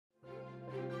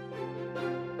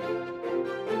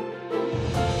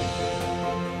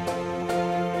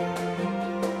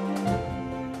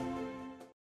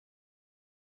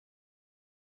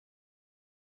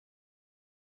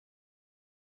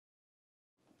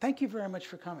Thank you very much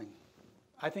for coming.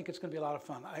 I think it's going to be a lot of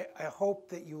fun. I hope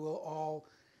that you will all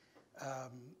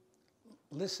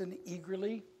listen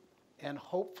eagerly and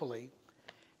hopefully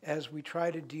as we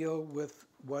try to deal with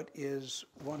what is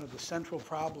one of the central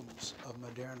problems of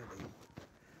modernity,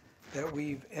 that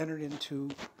we've entered into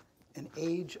an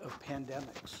age of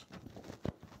pandemics.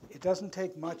 It doesn't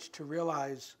take much to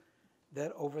realize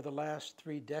that over the last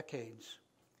 3 decades,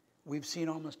 we've seen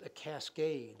almost a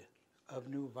cascade of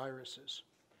new viruses,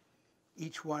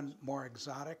 each one more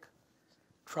exotic,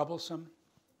 troublesome,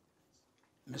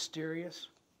 mysterious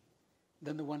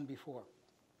than the one before.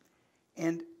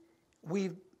 And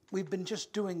we've been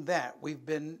just doing that. We've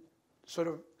been sort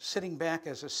of sitting back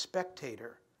as a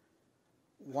spectator,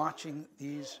 watching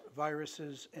these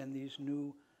viruses and these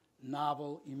new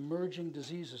novel emerging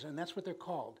diseases, and that's what they're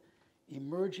called,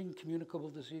 emerging communicable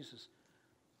diseases.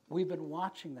 We've been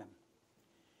watching them,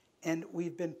 and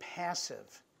we've been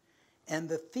passive. And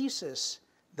the thesis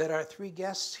that our 3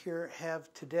 guests here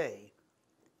have today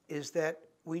is that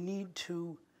we need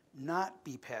to not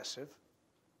be passive.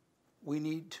 We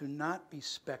need to not be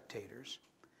spectators.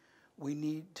 We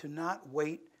need to not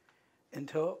wait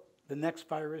until the next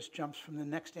virus jumps from the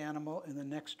next animal in the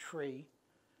next tree,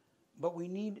 but we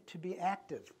need to be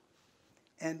active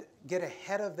and get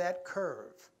ahead of that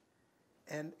curve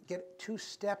and get 2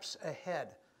 steps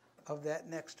ahead of that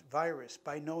next virus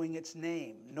by knowing its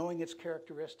name, knowing its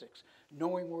characteristics,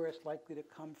 knowing where it's likely to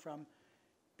come from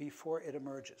before it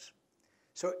emerges.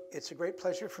 So it's a great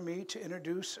pleasure for me to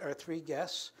introduce our 3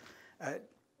 guests.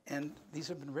 And these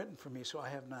have been written for me, so I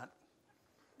have not,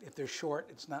 if they're short,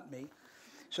 it's not me.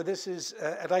 So this is,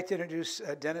 I'd like to introduce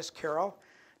Dennis Carroll.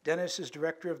 Dennis is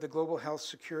Director of the Global Health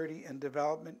Security and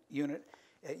Development Unit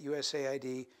at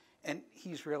USAID, and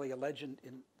he's really a legend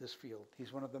in this field.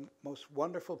 He's one of the most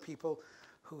wonderful people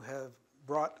who have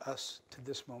brought us to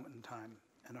this moment in time,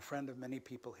 and a friend of many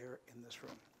people here in this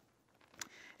room.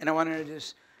 And I want to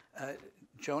introduce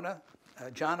Jonna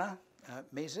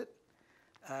Mazet,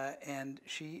 and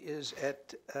she is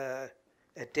at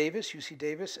Davis, UC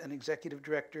Davis, and Executive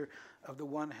Director of the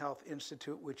One Health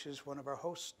Institute, which is one of our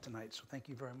hosts tonight. So thank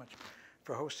you very much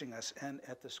for hosting us. And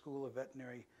at the School of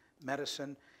Veterinary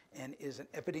Medicine, and is an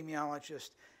epidemiologist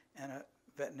and a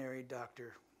veterinary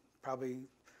doctor, probably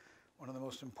one of the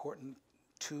most important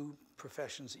 2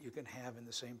 professions that you can have in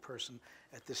the same person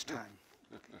at this time.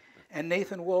 And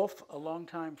Nathan Wolfe, a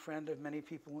longtime friend of many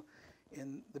people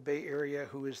in the Bay Area,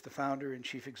 who is the founder and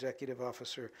chief executive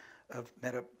officer of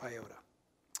MetaBiota.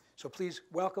 So please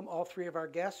welcome all 3 of our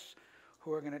guests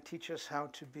who are going to teach us how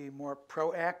to be more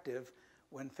proactive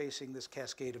when facing this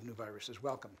cascade of new viruses.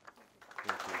 Welcome.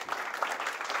 Thank you.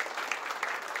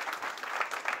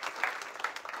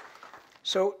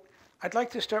 So I'd like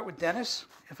to start with Dennis,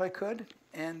 if I could.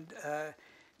 And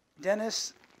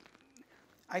Dennis,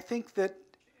 I think that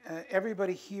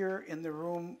everybody here in the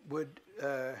room would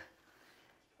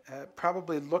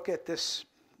probably look at this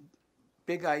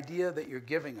big idea that you're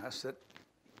giving us, that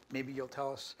maybe you'll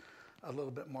tell us a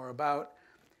little bit more about,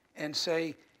 and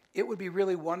say, it would be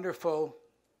really wonderful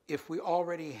if we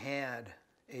already had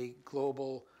a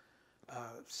global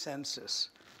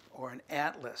census or an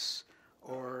atlas,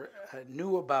 or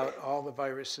knew about all the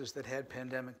viruses that had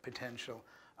pandemic potential,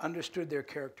 understood their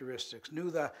characteristics, knew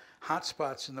the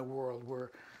hotspots in the world where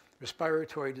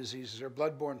respiratory diseases or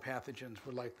bloodborne pathogens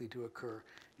were likely to occur,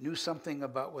 knew something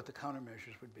about what the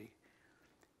countermeasures would be.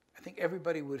 I think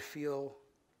everybody would feel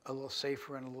a little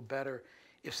safer and a little better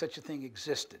if such a thing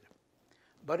existed.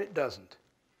 But it doesn't.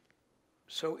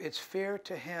 So it's fair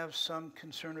to have some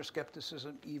concern or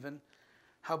skepticism even.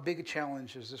 How big a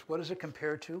challenge is this? What does it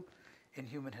compare to in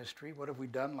human history? What have we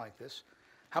done like this?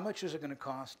 How much is it going to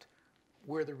cost?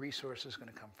 Where are the resources going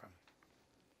to come from?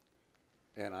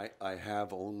 And I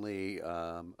have only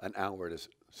an hour to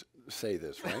say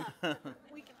this, right?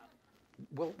 We can.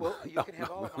 Well, you can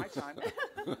have all of my time.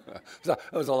 That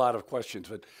was a lot of questions,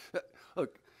 but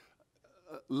look,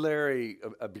 Larry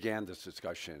began this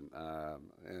discussion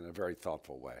in a very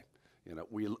thoughtful way. You know,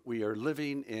 we are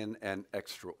living in an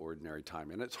extraordinary time,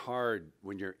 and it's hard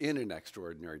when you're in an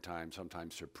extraordinary time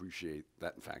sometimes to appreciate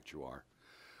that in fact you are.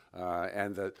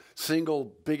 And the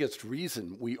single biggest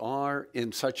reason we are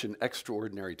in such an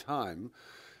extraordinary time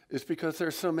is because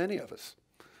there's so many of us.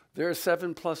 There are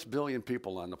 7+ billion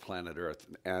people on the planet Earth,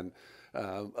 and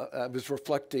I was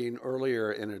reflecting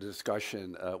earlier in a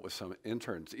discussion with some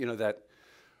interns, you know, that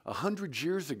 100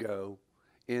 years ago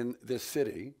in this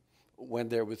city, when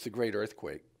there was the great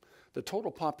earthquake, the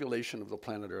total population of the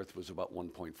planet Earth was about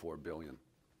 1.4 billion.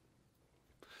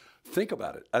 Think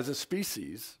about it. As a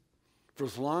species, for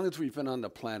as long as we've been on the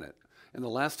planet, In the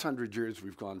last 100 years,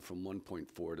 we've gone from 1.4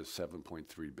 to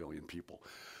 7.3 billion people.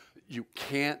 You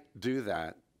can't do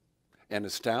that and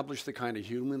establish the kind of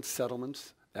human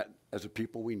settlements that, as a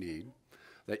people, we need,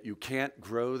 that you can't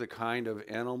grow the kind of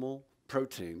animal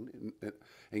protein,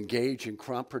 engage in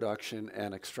crop production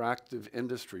and extractive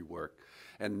industry work,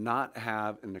 and not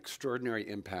have an extraordinary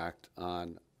impact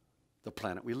on the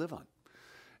planet we live on.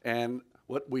 And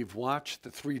what we've watched,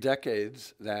 the 3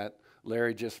 decades that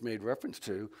Larry just made reference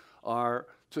to, are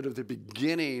sort of the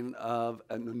beginning of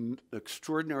an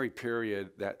extraordinary period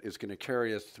that is going to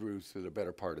carry us through the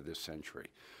better part of this century.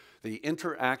 The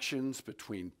interactions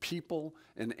between people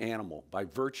and animal, by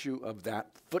virtue of that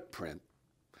footprint,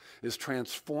 is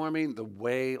transforming the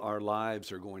way our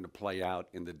lives are going to play out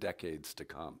in the decades to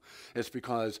come. It's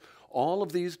because all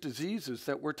of these diseases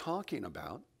that we're talking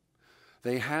about,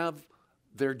 they have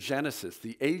their genesis,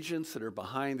 the agents that are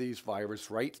behind these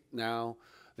viruses right now,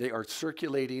 they are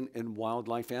circulating in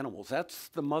wildlife animals. That's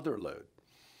the mother lode.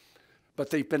 But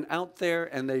they've been out there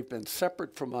and they've been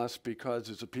separate from us because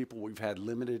as a people we've had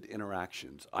limited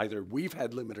interactions. Either we've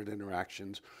had limited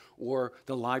interactions or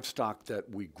the livestock that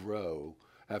we grow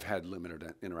have had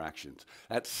limited interactions.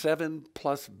 That's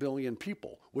 7+ billion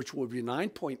people, which will be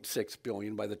 9.6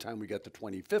 billion by the time we get to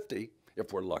 2050,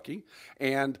 if we're lucky,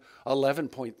 and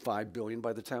 11.5 billion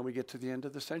by the time we get to the end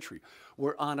of the century.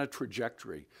 We're on a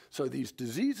trajectory. So these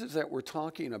diseases that we're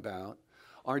talking about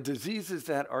are diseases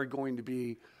that are going to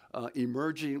be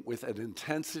emerging with an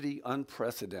intensity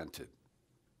unprecedented.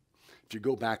 If you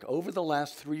go back over the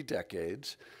last 3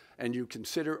 decades, and you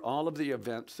consider all of the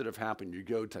events that have happened, you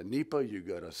go to Nipah, you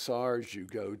go to SARS, you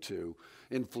go to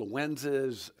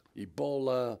influenzas,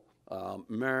 Ebola,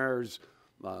 MERS,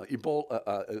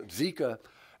 Zika,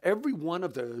 every one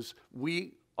of those,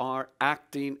 we are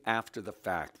acting after the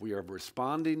fact. We are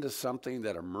responding to something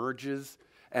that emerges,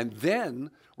 and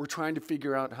then we're trying to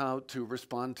figure out how to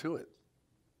respond to it.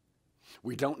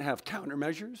 We don't have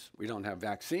countermeasures, we don't have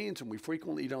vaccines, and we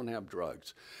frequently don't have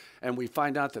drugs. And we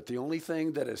find out that the only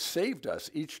thing that has saved us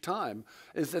each time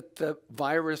is that the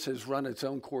virus has run its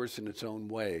own course in its own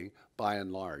way, by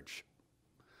and large.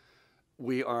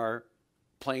 We are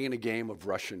playing a game of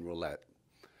Russian roulette.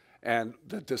 And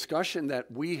the discussion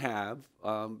that we have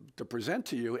to present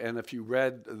to you, and if you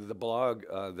read the blog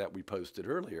that we posted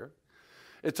earlier,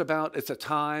 it's a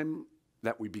time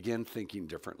that we begin thinking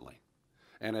differently.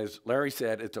 And as Larry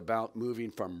said, it's about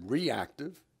moving from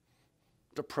reactive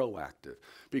to proactive.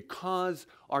 Because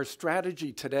our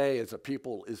strategy today as a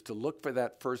people is to look for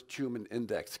that first human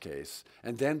index case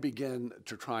and then begin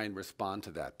to try and respond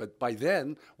to that. But by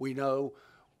then, we know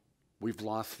we've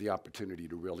lost the opportunity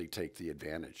to really take the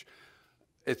advantage.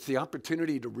 It's the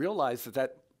opportunity to realize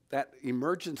that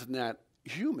emergence in that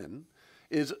human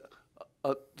is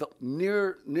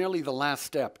nearly the last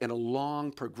step in a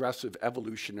long progressive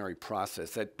evolutionary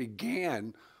process that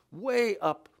began way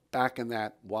up back in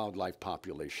that wildlife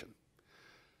population.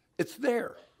 It's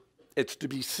there. It's to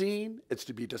be seen, it's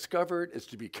to be discovered, it's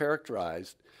to be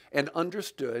characterized and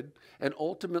understood and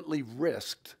ultimately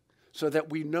risked so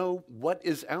that we know what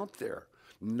is out there.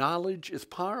 Knowledge is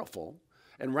powerful,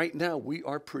 and right now we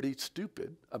are pretty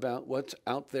stupid about what's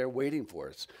out there waiting for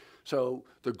us. So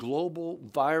the Global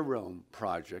Virome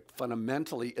Project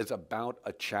fundamentally is about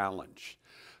a challenge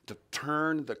to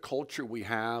turn the culture we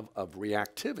have of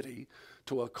reactivity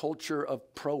to a culture of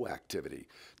proactivity.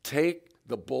 Take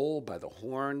the bull by the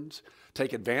horns,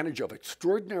 take advantage of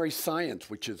extraordinary science,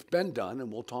 which has been done,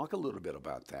 and we'll talk a little bit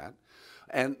about that.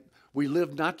 And we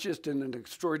live not just in an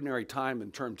extraordinary time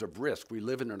in terms of risk, we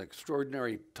live in an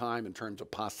extraordinary time in terms of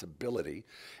possibility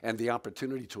and the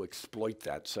opportunity to exploit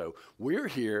that. So we're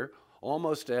here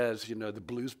almost as, the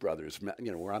Blues Brothers,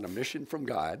 we're on a mission from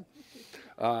God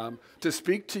to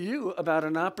speak to you about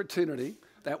an opportunity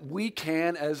that we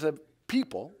can, as a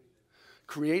people,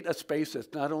 create a space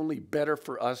that's not only better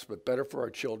for us, but better for our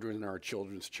children and our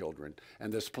children's children.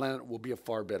 And this planet will be a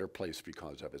far better place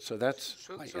because of it. So that's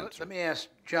my answer. Let me ask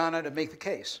Jonna to make the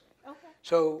case. Okay.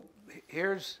 So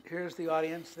here's the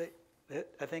audience that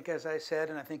I think, as I said,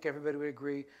 and I think everybody would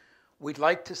agree, we'd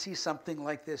like to see something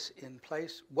like this in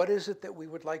place. What is it that we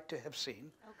would like to have seen?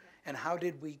 Okay. And how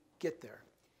did we get there?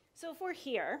 So if we're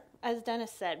here, as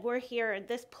Dennis said, we're here at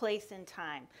this place in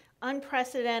time,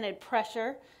 unprecedented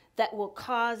pressure that will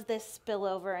cause this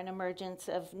spillover and emergence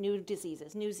of new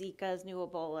diseases, new Zikas, new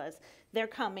Ebolas. They're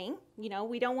coming.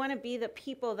 We don't want to be the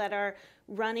people that are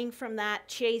running from that,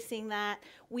 chasing that.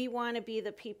 We want to be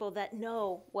the people that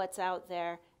know what's out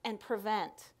there and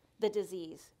prevent the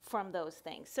disease from those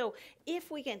things. So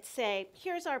if we can say,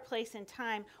 here's our place in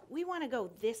time, we want to go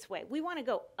this way. We want to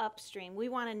go upstream. We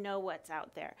want to know what's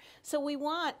out there. So we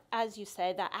want, as you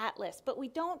say, the atlas, but we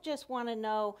don't just want to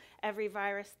know every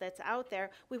virus that's out there.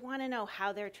 We want to know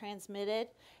how they're transmitted,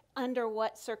 under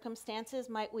what circumstances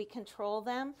might we control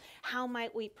them, how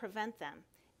might we prevent them.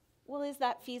 Well, is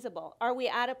that feasible? Are we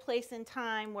at a place in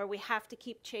time where we have to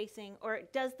keep chasing, or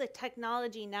does the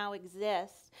technology now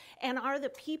exist? And are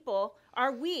the people,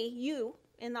 are we, you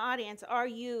in the audience, are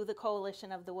you the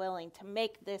coalition of the willing to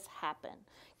make this happen?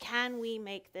 Can we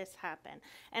make this happen?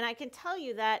 And I can tell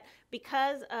you that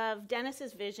because of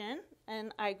Dennis's vision,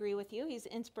 and I agree with you, he's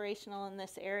inspirational in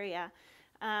this area,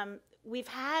 we've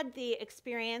had the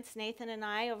experience, Nathan and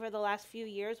I, over the last few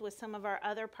years with some of our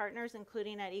other partners,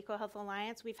 including at EcoHealth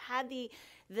Alliance, we've had the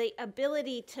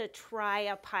ability to try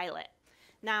a pilot.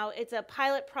 Now, it's a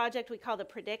pilot project we call the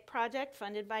PREDICT project,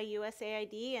 funded by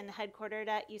USAID and headquartered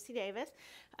at UC Davis.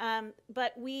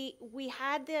 But we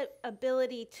had the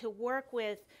ability to work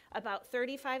with about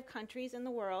 35 countries in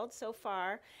the world so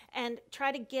far and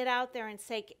try to get out there and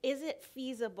say, is it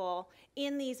feasible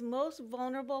in these most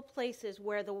vulnerable places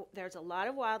where there's a lot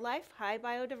of wildlife, high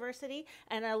biodiversity,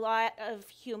 and a lot of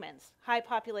humans, high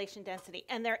population density,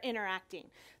 and they're interacting.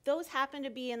 Those happen to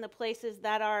be in the places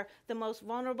that are the most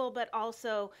vulnerable, but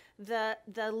also the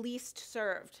least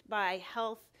served by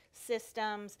health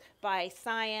systems, by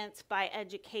science, by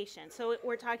education. So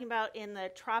we're talking about in the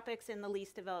tropics, in the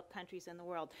least developed countries in the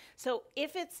world. So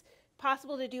if it's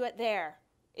possible to do it there,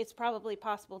 it's probably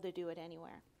possible to do it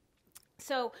anywhere.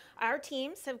 So our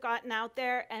teams have gotten out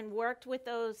there and worked with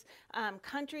those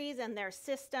countries and their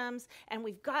systems, and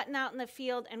we've gotten out in the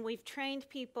field and we've trained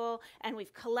people and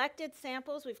we've collected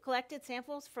samples. We've collected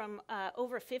samples from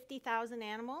over 50,000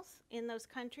 animals in those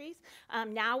countries.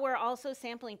 Now we're also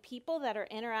sampling people that are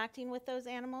interacting with those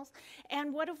animals.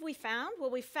 And what have we found? Well,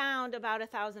 we found about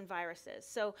 1,000 viruses.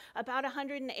 So about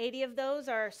 180 of those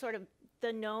are sort of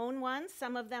the known ones,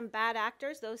 some of them bad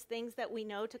actors, those things that we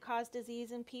know to cause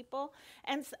disease in people.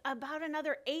 And about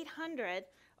another 800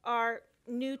 are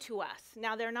new to us.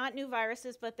 Now, they're not new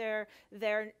viruses, but they're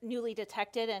newly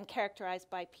detected and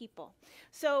characterized by people.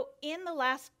 So in the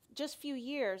last just few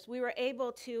years, we were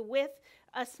able to, with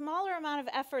a smaller amount of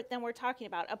effort than we're talking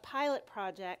about, a pilot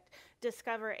project,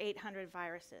 discover 800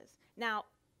 viruses. Now,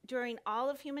 during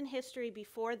all of human history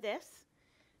before this,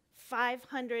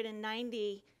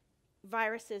 590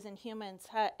 viruses in humans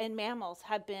and mammals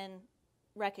have been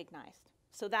recognized.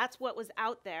 So that's what was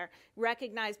out there,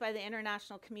 recognized by the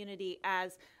international community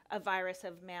as a virus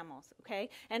of mammals, okay?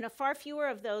 And far fewer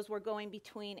of those were going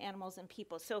between animals and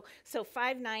people. So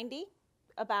 590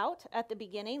 about at the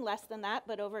beginning, less than that,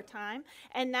 but over time.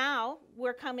 And now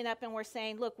we're coming up and we're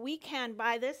saying, look, we can,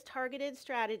 by this targeted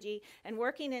strategy and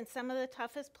working in some of the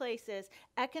toughest places,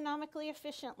 economically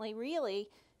efficiently, really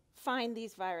find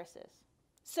these viruses.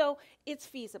 So it's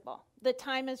feasible. The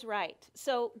time is right.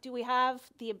 So do we have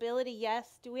the ability?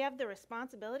 Yes. Do we have the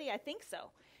responsibility? I think so.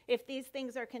 If these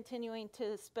things are continuing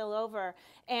to spill over,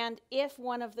 and if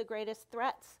one of the greatest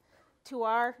threats to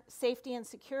our safety and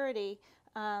security,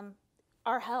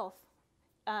 our health,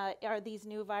 are these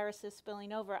new viruses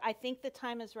spilling over, I think the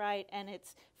time is right and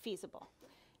it's feasible.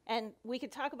 And we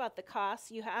could talk about the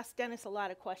costs. You asked Dennis a lot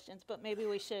of questions, but maybe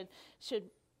we should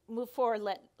move forward,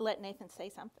 let Nathan say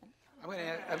something. I'm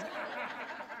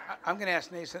going to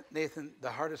ask Nathan the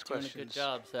hardest questions. Doing a good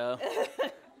job, so.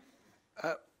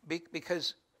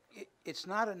 Because it's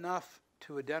not enough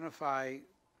to identify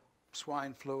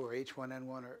swine flu or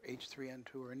H1N1 or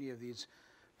H3N2 or any of these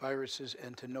viruses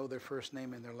and to know their first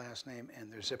name and their last name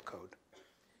and their zip code.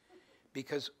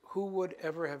 Because who would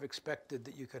ever have expected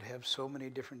that you could have so many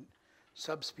different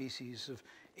subspecies of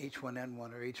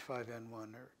H1N1 or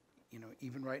H5N1 or,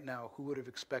 even right now, who would have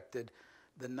expected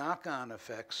the knock-on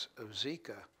effects of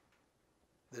Zika,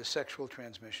 the sexual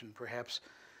transmission, perhaps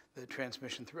the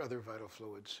transmission through other vital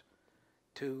fluids,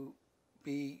 to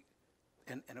be,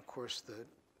 and of course the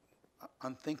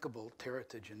unthinkable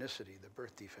teratogenicity, the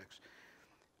birth defects.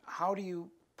 How do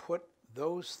you put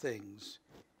those things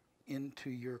into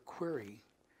your query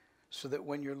so that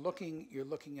when you're looking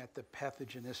at the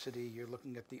pathogenicity, you're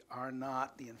looking at the R0,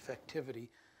 the infectivity,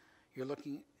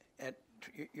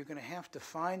 you're going to have to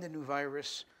find the new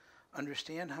virus,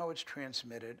 understand how it's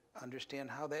transmitted, understand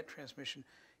how that transmission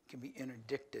can be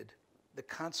interdicted, the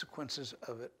consequences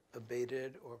of it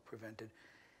abated or prevented,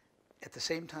 at the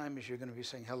same time as you're going to be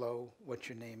saying, hello, what's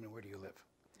your name and where do you live?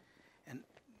 And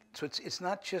so it's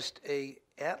not just a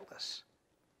atlas.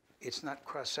 It's not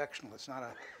cross-sectional. It's not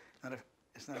a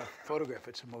photograph.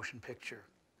 It's a motion picture.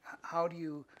 How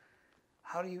do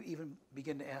how do you even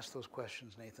begin to ask those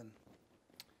questions, Nathan?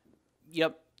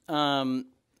 Yep.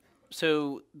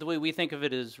 So the way we think of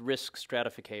it is risk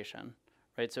stratification,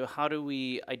 right? So how do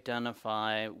we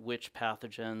identify which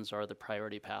pathogens are the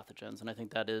priority pathogens? And I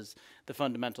think that is the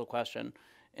fundamental question.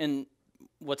 And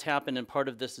what's happened, and part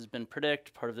of this has been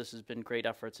PREDICT, part of this has been great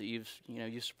efforts that you've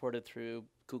supported through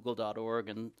Google.org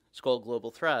and Skull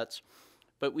Global Threats,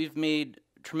 but we've made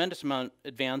tremendous amount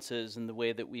advances in the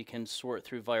way that we can sort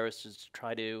through viruses to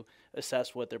try to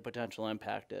assess what their potential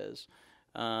impact is.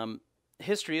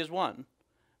 History is one,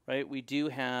 right? We do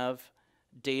have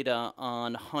data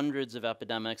on hundreds of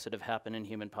epidemics that have happened in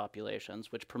human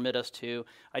populations, which permit us to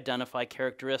identify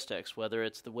characteristics, whether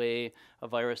it's the way a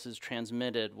virus is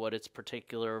transmitted, what its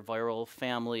particular viral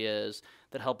family is,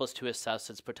 that help us to assess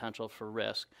its potential for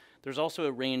risk. There's also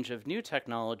a range of new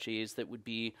technologies that would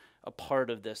be a part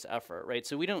of this effort, right?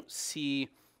 So we don't see,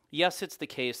 yes, it's the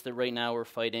case that right now we're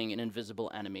fighting an invisible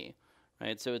enemy,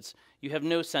 right? So you have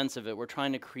no sense of it. We're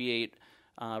trying to create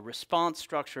response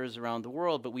structures around the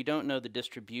world, but we don't know the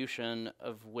distribution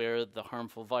of where the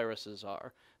harmful viruses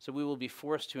are. So we will be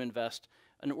forced to invest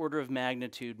an order of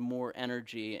magnitude more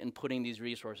energy in putting these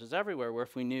resources everywhere, where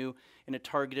if we knew in a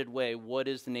targeted way what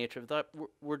is the nature of that,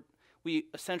 we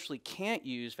essentially can't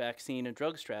use vaccine and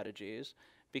drug strategies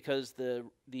because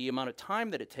the amount of time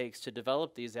that it takes to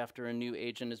develop these after a new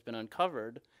agent has been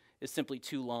uncovered is simply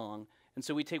too long. And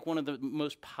so we take one of the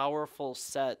most powerful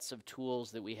sets of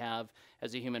tools that we have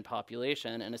as a human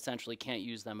population and essentially can't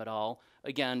use them at all,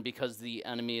 again, because the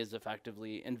enemy is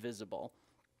effectively invisible.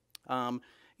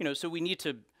 So we need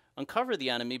to uncover the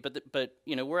enemy, but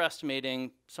we're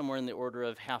estimating somewhere in the order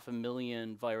of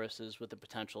 500,000 viruses with the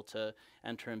potential to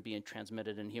enter and be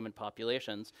transmitted in human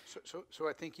populations. So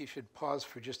I think you should pause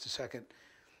for just a second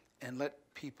and let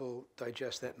people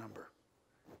digest that number.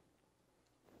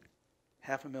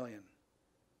 500,000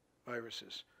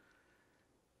 viruses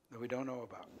that we don't know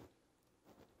about.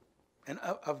 And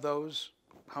of those,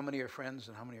 how many are friends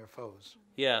and how many are foes?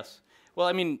 Yes. Well,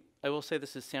 I mean, I will say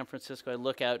this is San Francisco. I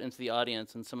look out into the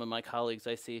audience and some of my colleagues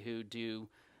I see who do,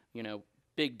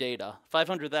 big data.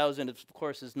 500,000, of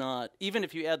course, is not, even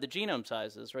if you add the genome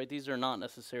sizes, right? These are not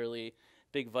necessarily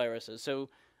big viruses. So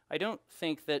I don't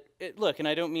think that, and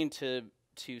I don't mean to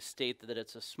state that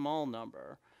it's a small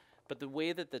number, but the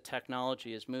way that the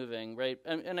technology is moving, right?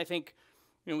 And I think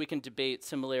we can debate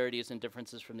similarities and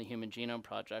differences from the Human Genome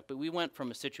Project, but we went from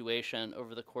a situation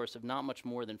over the course of not much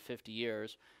more than 50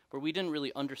 years where we didn't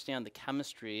really understand the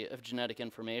chemistry of genetic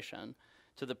information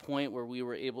to the point where we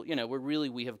were able, where really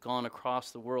we have gone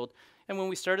across the world. And when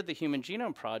we started the Human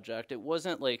Genome Project, it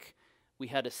wasn't like we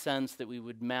had a sense that we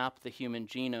would map the human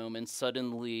genome and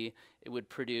suddenly it would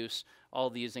produce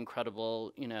all these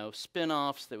incredible,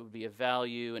 spin-offs that would be of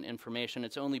value and information.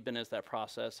 It's only been as that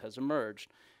process has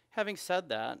emerged. Having said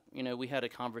that, we had a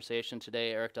conversation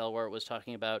today. Eric Delwart was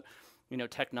talking about,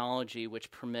 technology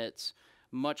which permits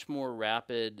much more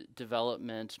rapid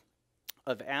development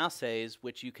of assays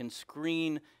which you can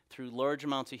screen through large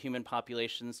amounts of human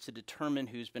populations to determine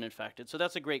who's been infected. So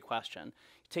that's a great question.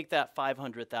 You take that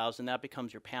 500,000, that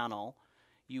becomes your panel.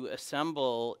 You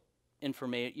assemble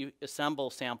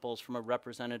samples from a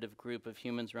representative group of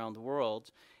humans around the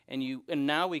world, and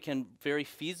now we can very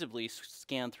feasibly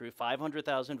scan through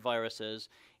 500,000 viruses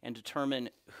and determine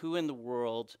who in the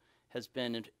world has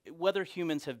been, whether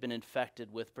humans have been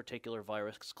infected with particular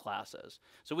virus classes.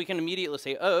 So we can immediately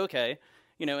say, oh, okay,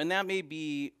 and that may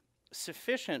be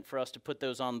sufficient for us to put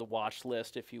those on the watch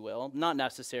list, if you will. Not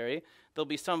necessary. There'll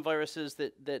be some viruses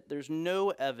that there's no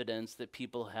evidence that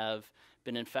people have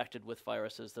been infected with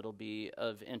viruses that'll be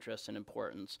of interest and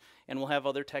importance. And we'll have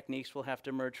other techniques we'll have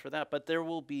to merge for that. But there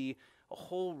will be a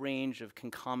whole range of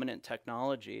concomitant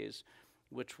technologies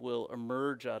which will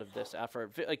emerge out of this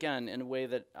effort, again, in a way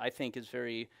that I think is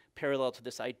very parallel to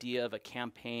this idea of a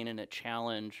campaign and a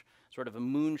challenge, sort of a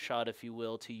moonshot, if you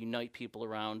will, to unite people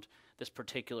around this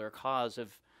particular cause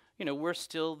of, we're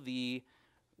still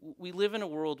we live in a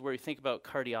world where you think about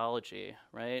cardiology,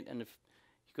 right? And if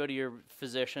you go to your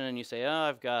physician and you say, oh,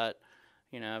 I've got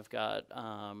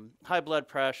high blood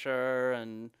pressure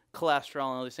and cholesterol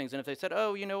and all these things. And if they said,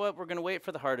 oh, you know what, we're going to wait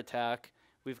for the heart attack.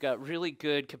 We've got really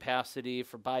good capacity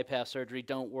for bypass surgery.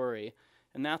 Don't worry.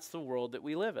 And that's the world that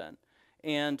we live in.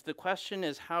 And the question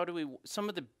is, some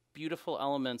of the beautiful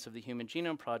elements of the Human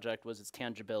Genome Project was its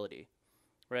tangibility,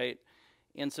 right?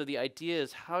 And so the idea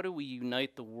is, how do we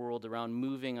unite the world around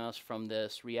moving us from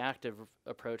this reactive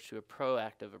approach to a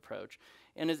proactive approach?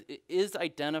 And is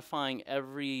identifying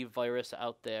every virus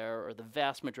out there, or the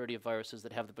vast majority of viruses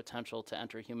that have the potential to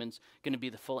enter humans, going to be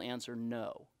the full answer?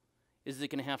 No. Is it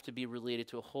going to have to be related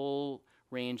to a whole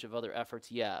range of other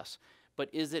efforts, yes. But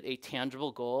is it a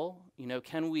tangible goal? You know,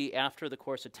 can we, after the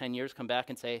course of 10 years, come back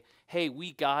and say, hey,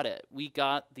 we got it. We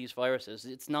got these viruses.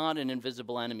 It's not an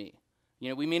invisible enemy. You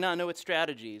know, we may not know its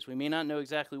strategies. We may not know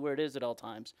exactly where it is at all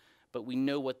times, but we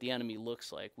know what the enemy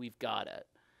looks like. We've got it.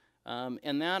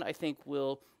 And that, I think,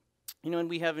 will, you know, and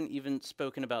we haven't even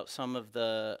spoken about some of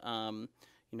the,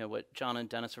 you know, what John and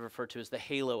Dennis have referred to as the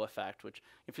halo effect, which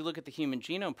if you look at the Human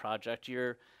Genome Project,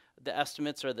 the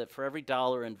estimates are that for every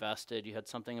dollar invested, you had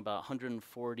something about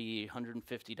 $140,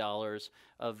 $150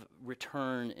 of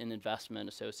return in investment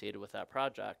associated with that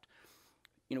project.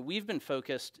 You know, we've been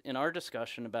focused in our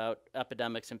discussion about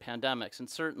epidemics and pandemics, and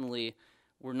certainly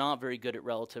we're not very good at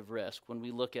relative risk. When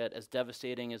we look at, as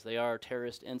devastating as they are,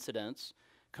 terrorist incidents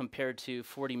compared to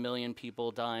 40 million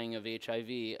people dying of HIV,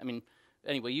 I mean,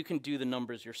 anyway, you can do the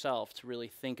numbers yourself to really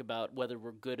think about whether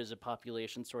we're good as a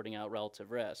population sorting out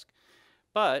relative risk.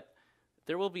 But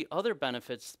there will be other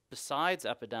benefits besides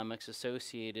epidemics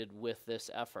associated with this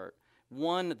effort.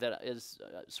 One that is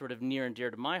sort of near and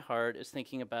dear to my heart is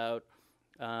thinking about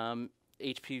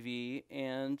HPV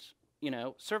and, you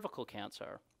know, cervical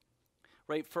cancer.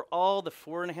 Right, for all the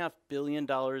 $4.5 billion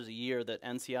a year that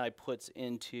NCI puts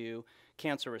into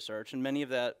cancer research, and many of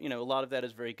that, you know, a lot of that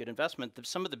is very good investment.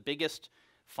 Some of the biggest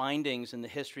findings in the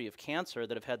history of cancer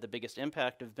that have had the biggest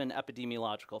impact have been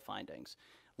epidemiological findings.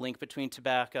 Link between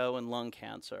tobacco and lung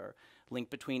cancer, link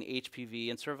between HPV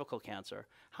and cervical cancer.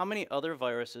 How many other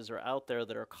viruses are out there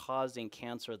that are causing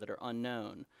cancer that are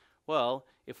unknown? Well,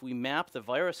 if we map the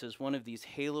viruses, one of these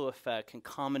halo effect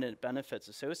concomitant benefits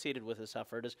associated with this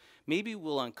effort is maybe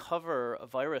we'll uncover a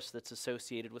virus that's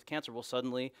associated with cancer. Well,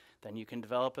 suddenly, then you can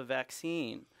develop a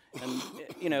vaccine. And,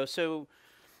 you know, so...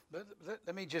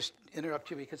 Let me just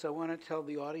interrupt you because I want to tell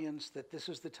the audience that this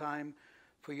is the time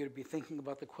for you to be thinking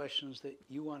about the questions that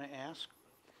you want to ask.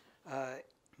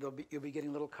 You'll be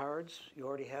getting little cards. You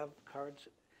already have cards.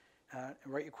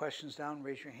 Write your questions down,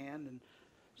 raise your hand, and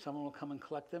someone will come and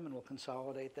collect them, and we'll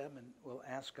consolidate them, and we'll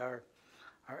ask our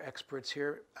experts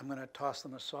here. I'm going to toss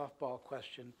them a softball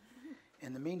question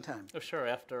in the meantime. Oh, sure,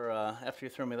 after you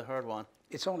throw me the hard one.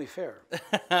 It's only fair.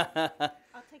 I'll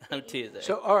take I'm teasing.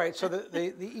 So, all right, so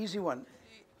the easy one.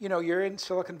 You know, you're in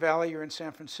Silicon Valley, you're in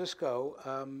San Francisco.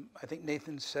 I think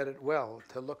Nathan said it well,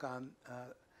 to look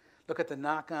at the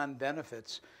knock-on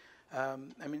benefits.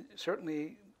 I mean,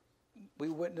 certainly we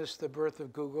witnessed the birth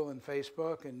of Google and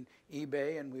Facebook and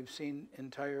eBay, and we've seen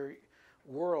entire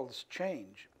worlds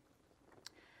change.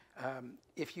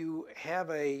 If you have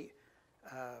a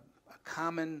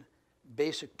common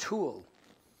basic tool,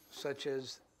 such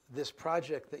as this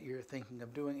project that you're thinking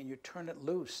of doing, and you turn it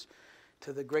loose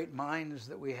to the great minds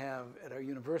that we have at our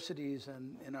universities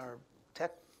and in our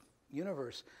tech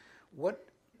universe, what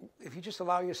if you just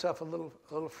allow yourself a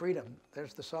little freedom?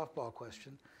 There's the softball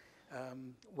question.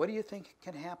 What do you think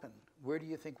can happen? Where do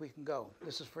you think we can go?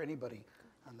 This is for anybody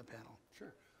on the panel.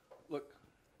 Sure. Look,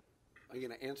 I'm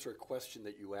going to answer a question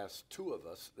that you asked two of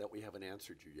us that we haven't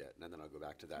answered you yet, and then I'll go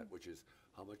back to that, which is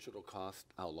how much it'll cost,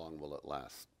 how long will it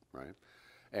last, right?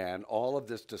 And all of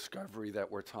this discovery that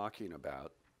we're talking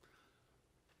about,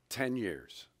 10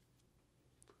 years,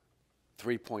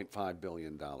 $3.5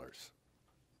 billion.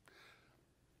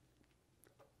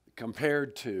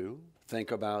 Compared to,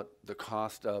 think about the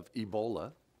cost of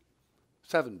Ebola,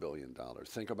 $7 billion.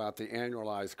 Think about the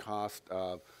annualized cost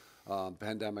of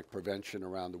pandemic prevention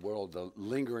around the world, the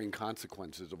lingering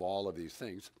consequences of all of these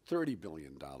things, $30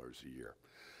 billion a year.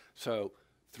 So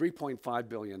 $3.5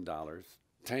 billion,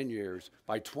 10 years.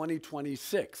 By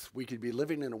 2026, we could be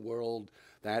living in a world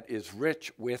that is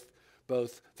rich with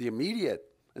both the immediate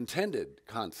intended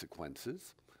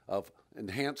consequences of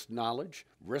enhanced knowledge,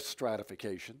 risk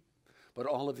stratification, but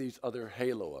all of these other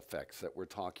halo effects that we're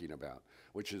talking about,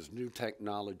 which is new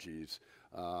technologies,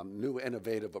 new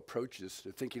innovative approaches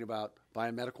to thinking about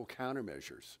biomedical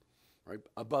countermeasures, right,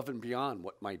 above and beyond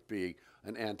what might be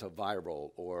an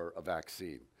antiviral or a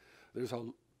vaccine.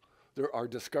 There are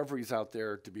discoveries out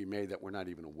there to be made that we're not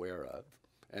even aware of.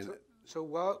 And so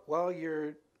while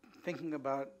you're thinking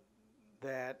about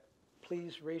that,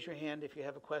 please raise your hand if you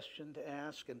have a question to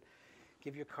ask, and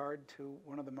give your card to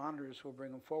one of the monitors who will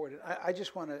bring them forward. I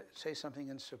just want to say something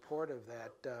in support of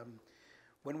that.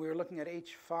 When we were looking at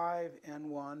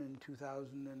H5N1 in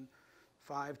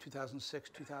 2005, 2006,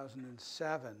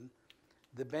 2007,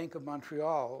 the Bank of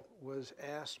Montreal was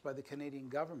asked by the Canadian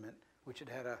government, which had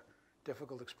had a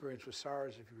difficult experience with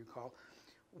SARS, if you recall,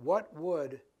 what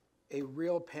would a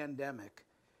real pandemic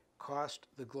cost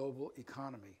the global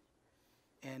economy?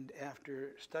 And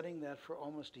after studying that for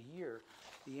almost a year,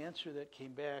 the answer that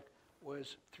came back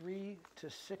was 3 to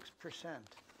 6%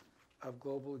 of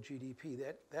global GDP.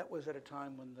 That was at a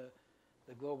time when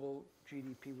the global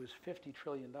GDP was $50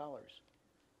 trillion.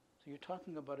 So you're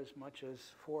talking about as much as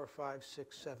 $4, $5, $6,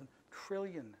 $7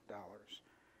 trillion.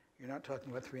 You're not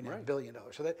talking about $3.5 billion.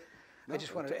 So that I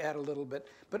just wanted to add a little bit.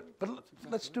 But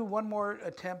let's do one more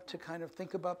attempt to kind of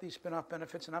think about these spin-off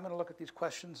benefits. And I'm going to look at these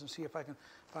questions and see if I can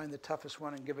find the toughest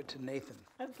one and give it to Nathan.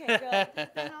 Okay, good.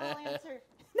 Then I'll answer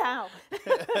now.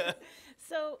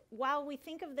 So while we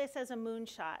think of this as a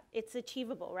moonshot, it's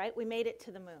achievable, right? We made it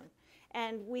to the moon.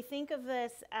 And we think of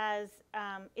this as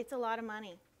it's a lot of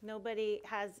money. Nobody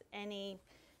has any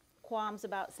qualms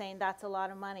about saying that's a lot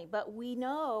of money. But we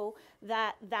know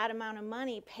that that amount of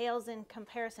money pales in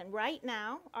comparison. Right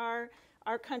now, our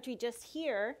country just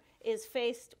here is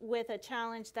faced with a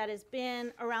challenge that has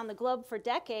been around the globe for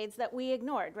decades that we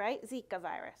ignored, right? Zika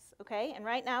virus, okay? And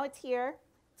right now it's here.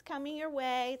 It's coming your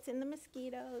way. It's in the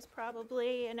mosquitoes,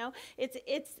 probably, you know.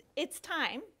 It's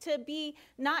time to be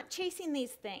not chasing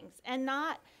these things and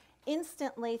not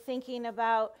instantly thinking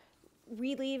about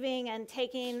relieving and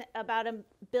taking about $1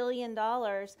 billion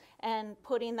and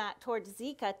putting that towards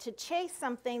Zika to chase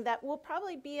something that will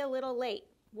probably be a little late.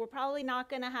 We're probably not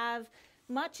going to have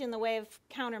much in the way of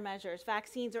countermeasures,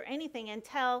 vaccines, or anything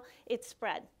until it's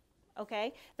spread.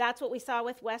 Okay, that's what we saw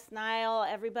with West Nile.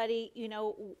 Everybody, you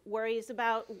know, worries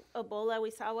about Ebola. We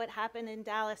saw what happened in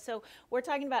Dallas. So we're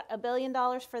talking about $1 billion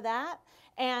for that,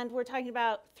 and we're talking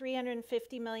about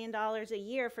 $350 million a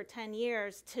year for 10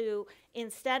 years to,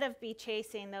 instead of be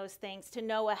chasing those things, to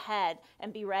know ahead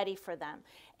and be ready for them.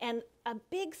 And a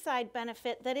big side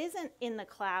benefit that isn't in the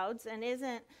clouds and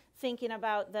isn't thinking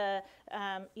about the,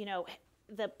 you know,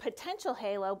 the potential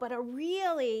halo, but a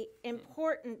really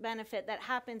important benefit that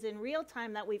happens in real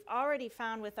time that we've already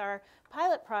found with our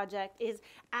pilot project is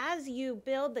as you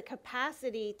build the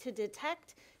capacity to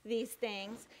detect these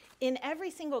things, in every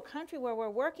single country where we're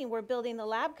working, we're building the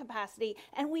lab capacity,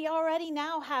 and we already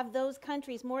now have those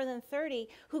countries, more than 30,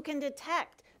 who can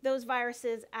detect those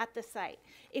viruses at the site.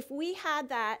 If we had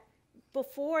that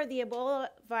before the Ebola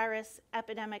virus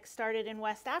epidemic started in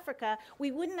West Africa,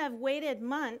 we wouldn't have waited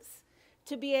months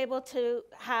to be able to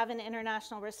have an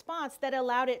international response that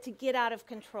allowed it to get out of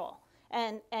control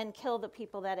and kill the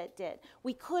people that it did.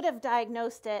 We could have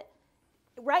diagnosed it.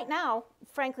 Right now,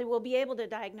 frankly, we'll be able to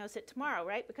diagnose it tomorrow,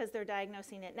 right? Because they're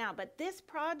diagnosing it now. But this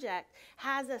project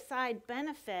has a side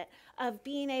benefit of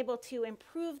being able to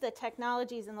improve the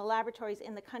technologies in the laboratories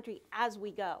in the country as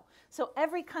we go. So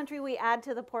every country we add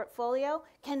to the portfolio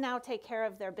can now take care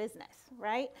of their business,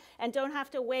 right? And don't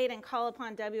have to wait and call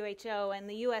upon WHO and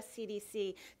the US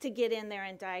CDC to get in there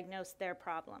and diagnose their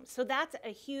problems. So that's a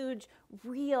huge,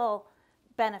 real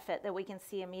benefit that we can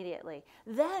see immediately.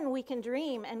 Then we can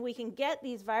dream and we can get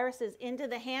these viruses into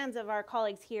the hands of our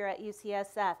colleagues here at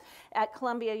UCSF, at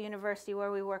Columbia University, where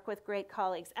we work with great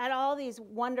colleagues, at all these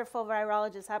wonderful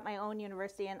virologists at my own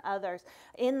university and others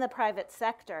in the private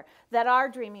sector that are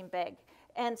dreaming big.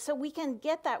 And so we can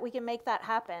get that, we can make that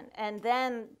happen. And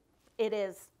then it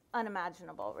is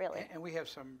unimaginable, really. And we have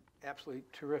some absolutely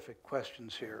terrific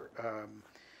questions here.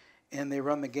 And they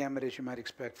run the gamut, as you might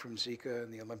expect, from Zika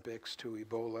and the Olympics to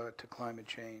Ebola to climate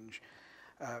change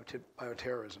to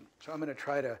bioterrorism. So I'm going to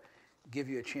try to give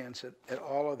you a chance at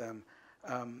all of them.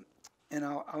 And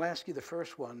I'll ask you the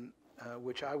first one,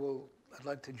 which I'd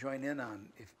like to join in on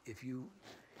if you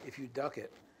duck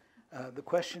it. The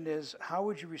question is, how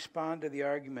would you respond to the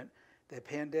argument that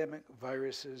pandemic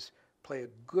viruses play a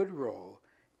good role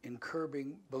in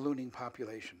curbing ballooning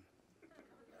population?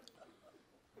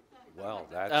 Well,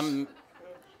 that's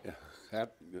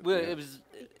well, it was.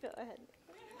 Go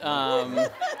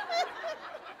ahead.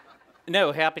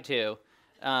 No, happy to.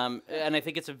 And I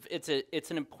think it's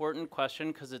an important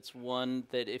question because it's one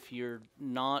that if you're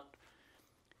not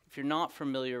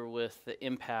familiar with the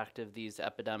impact of these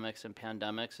epidemics and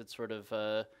pandemics, it's sort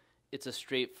of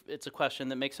it's a question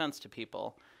that makes sense to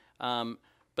people.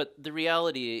 But the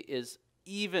reality is,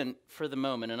 even for the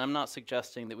moment, and I'm not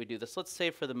suggesting that we do this, let's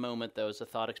say for the moment, though, as a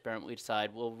thought experiment, we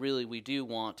decide, well, really, we do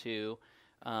want to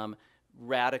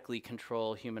radically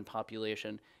control human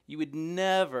population. You would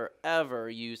never, ever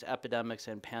use epidemics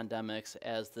and pandemics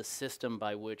as the system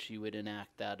by which you would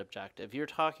enact that objective. You're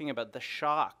talking about the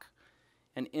shock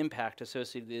and impact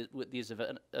associated with these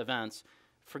events.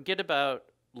 Forget about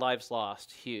lives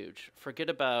lost, huge.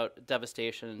 Forget about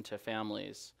devastation to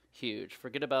families, huge.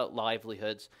 Forget about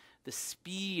livelihoods. The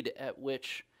speed at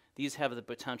which these have the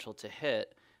potential to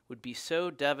hit would be so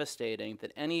devastating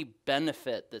that any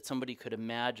benefit that somebody could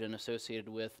imagine associated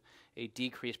with a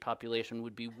decreased population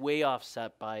would be way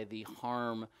offset by the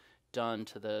harm done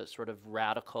to the sort of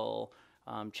radical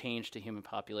change to human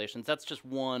populations. That's just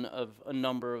one of a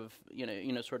number of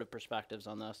sort of perspectives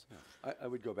on this. Yeah. I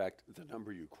would go back to the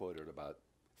number you quoted about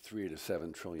 $3 to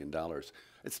 $7 trillion.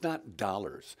 It's not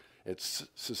dollars. It's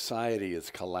society is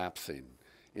collapsing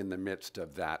in the midst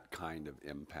of that kind of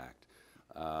impact.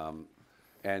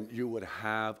 And you would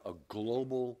have a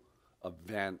global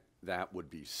event that would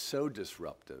be so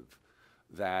disruptive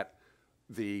that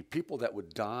the people that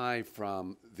would die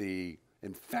from the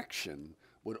infection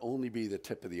would only be the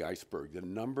tip of the iceberg. The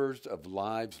numbers of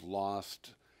lives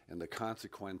lost and the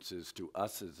consequences to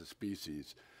us as a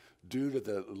species due to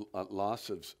the loss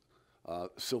of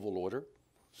civil order,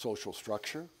 social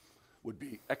structure, would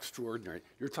be extraordinary.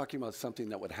 You're talking about something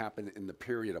that would happen in the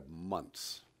period of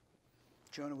months.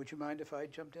 Jonna, would you mind if I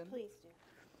jumped in? Please do.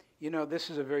 You know, this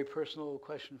is a very personal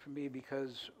question for me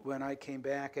because when I came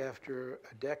back after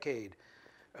a decade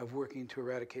of working to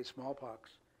eradicate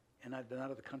smallpox, and I'd been out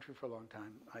of the country for a long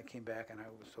time, I came back and I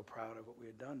was so proud of what we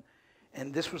had done.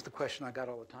 And this was the question I got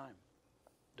all the time.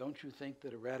 Don't you think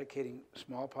that eradicating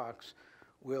smallpox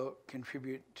will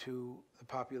contribute to the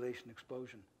population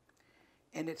explosion?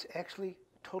 And it's actually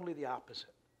totally the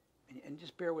opposite. And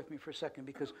just bear with me for a second,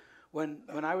 because when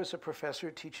I was a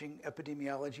professor teaching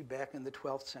epidemiology back in the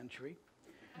 12th century,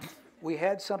 we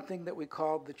had something that we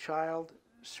called the child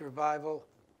survival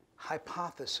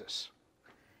hypothesis.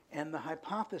 And the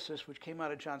hypothesis, which came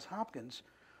out of Johns Hopkins,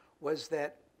 was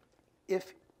that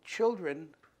if children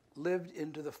lived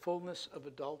into the fullness of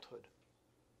adulthood,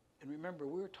 and remember,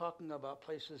 we were talking about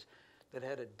places that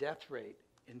had a death rate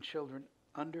in children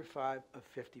under 5 of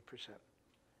 50%.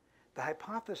 The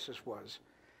hypothesis was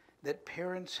that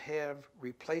parents have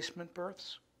replacement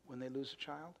births when they lose a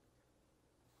child.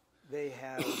 They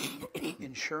have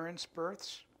insurance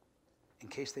births in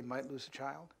case they might lose a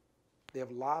child. They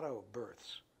have lotto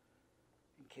births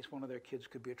in case one of their kids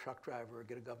could be a truck driver or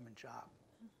get a government job.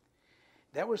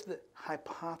 That was the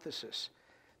hypothesis,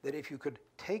 that if you could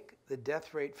take the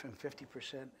death rate from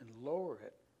 50% and lower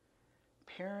it,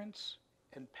 parents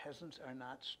and peasants are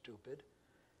not stupid.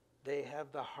 They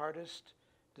have the hardest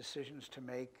decisions to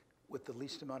make with the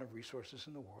least amount of resources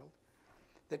in the world.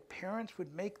 That parents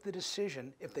would make the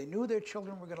decision, if they knew their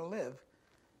children were going to live,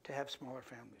 to have smaller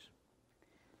families.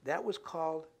 That was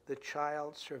called the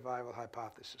child survival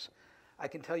hypothesis. I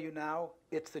can tell you now,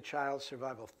 it's the child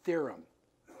survival theorem.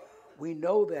 We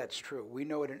know that's true. We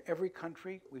know it in every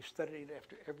country. We've studied it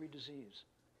after every disease.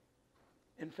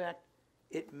 In fact,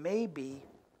 it may be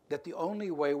that the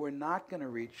only way we're not going to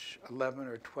reach 11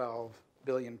 or 12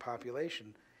 billion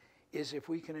population is if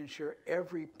we can ensure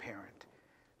every parent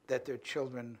that their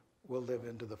children will live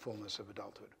into the fullness of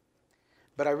adulthood.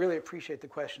 But I really appreciate the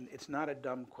question. It's not a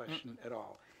dumb question at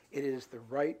all. It is the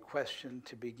right question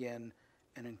to begin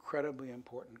an incredibly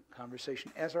important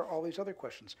conversation, as are all these other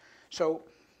questions. So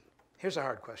here's a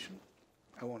hard question.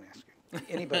 I won't ask you.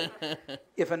 Anybody.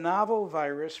 If a novel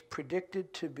virus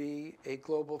predicted to be a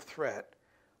global threat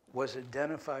was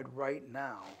identified right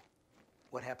now,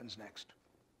 what happens next?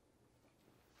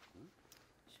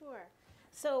 Sure.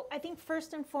 So I think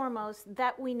first and foremost,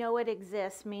 that we know it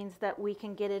exists means that we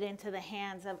can get it into the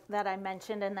hands of, that I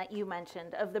mentioned and that you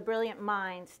mentioned, of the brilliant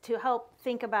minds to help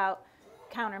think about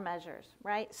countermeasures,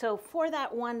 right? So for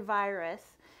that one virus,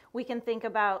 we can think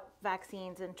about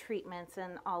vaccines and treatments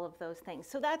and all of those things.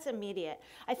 So that's immediate.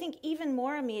 I think even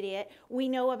more immediate, we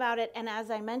know about it, and as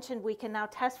I mentioned, we can now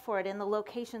test for it in the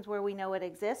locations where we know it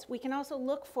exists. We can also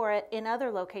look for it in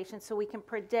other locations so we can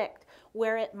predict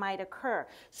where it might occur.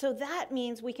 So that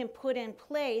means we can put in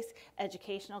place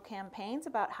educational campaigns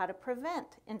about how to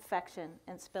prevent infection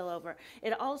and spillover.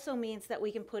 It also means that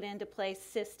we can put into place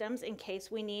systems in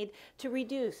case we need to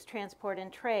reduce transport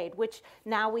and trade, which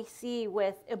now we see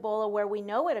with Ebola, where we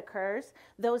know it occurs,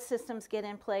 those systems get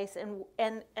in place,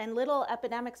 and little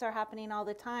epidemics are happening all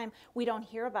the time. We don't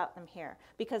hear about them here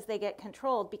because they get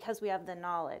controlled because we have the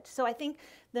knowledge. So I think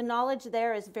the knowledge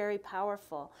there is very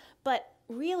powerful. But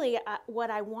really, what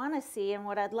I want to see and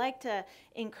what I'd like to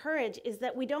encourage is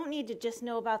that we don't need to just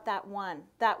know about that one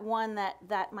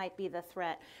that might be the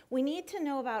threat. We need to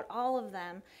know about all of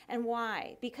them. And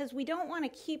why? Because we don't want to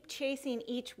keep chasing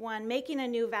each one, making a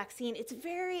new vaccine. It's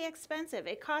very expensive.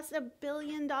 It costs $1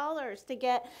 billion to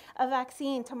get a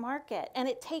vaccine to market, and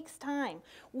it takes time.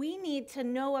 We need to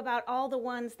know about all the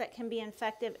ones that can be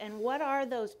infective and what are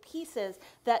those pieces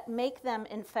that make them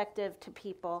infective to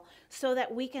people so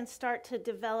that we can start to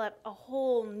develop a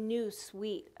whole new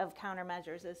suite of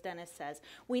countermeasures, as Dennis says.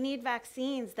 We need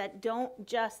vaccines that don't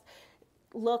just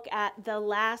look at the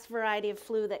last variety of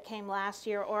flu that came last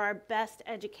year or our best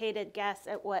educated guess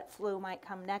at what flu might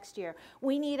come next year.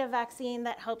 We need a vaccine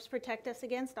that helps protect us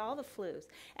against all the flus.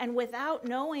 And without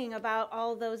knowing about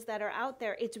all those that are out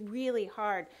there, it's really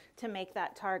hard to make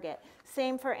that target.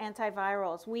 Same for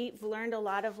antivirals. We've learned a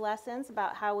lot of lessons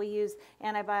about how we use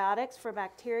antibiotics for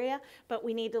bacteria, but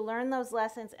we need to learn those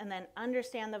lessons and then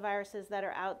understand the viruses that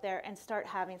are out there and start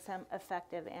having some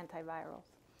effective antivirals.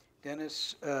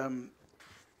 Dennis,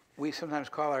 we sometimes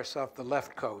call ourselves the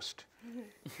left coast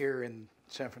here in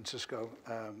San Francisco.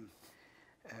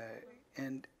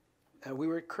 We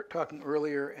were talking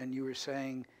earlier, and you were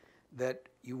saying that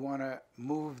you want to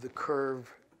move the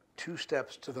curve 2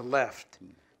 steps to the left.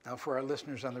 Now, for our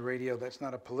listeners on the radio, that's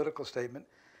not a political statement.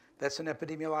 That's an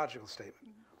epidemiological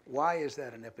statement. Why is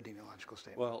that an epidemiological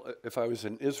statement? Well, if I was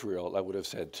in Israel, I would have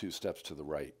said 2 steps to the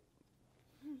right,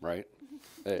 right?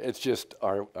 It's just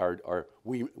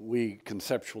we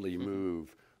conceptually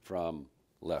move from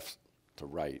left to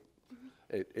right.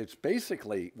 It's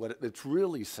basically, what it's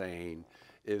really saying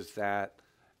is that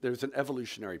there's an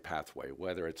evolutionary pathway,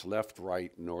 whether it's left,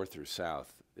 right, north, or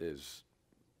south is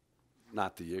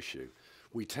not the issue.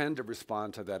 We tend to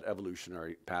respond to that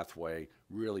evolutionary pathway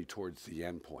really towards the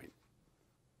end point.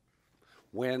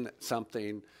 When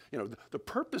something, the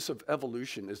purpose of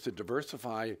evolution is to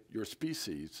diversify your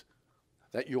species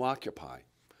that you occupy.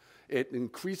 It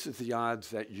increases the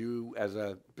odds that you, as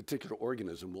a particular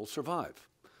organism, will survive.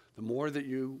 The more that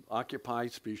you occupy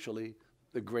specially,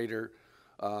 the greater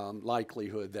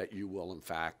likelihood that you will, in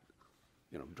fact,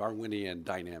 Darwinian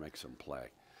dynamics in play.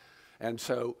 And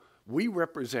so we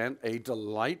represent a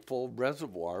delightful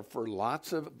reservoir for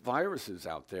lots of viruses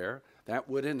out there that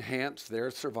would enhance their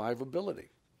survivability.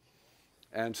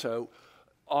 And so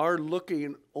our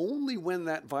looking only when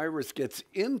that virus gets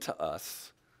into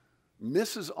us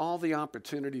misses all the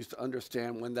opportunities to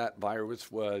understand when that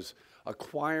virus was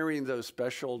acquiring those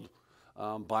special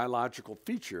biological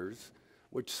features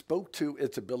which spoke to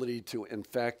its ability to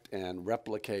infect and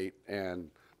replicate and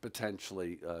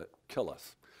potentially kill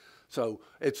us. So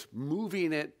it's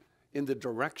moving it in the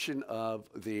direction of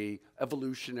the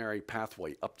evolutionary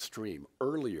pathway upstream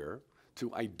earlier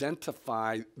to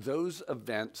identify those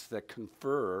events that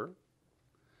confer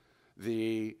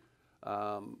the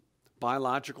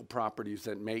biological properties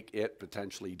that make it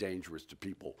potentially dangerous to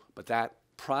people. But that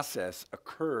process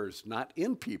occurs not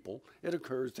in people, it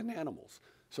occurs in animals.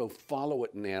 So follow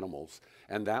it in animals,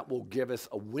 and that will give us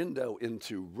a window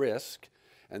into risk,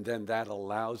 and then that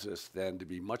allows us then to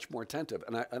be much more attentive.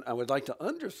 And I would like to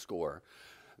underscore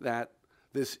that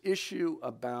this issue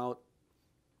about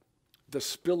the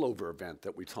spillover event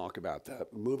that we talk about,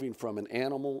 that moving from an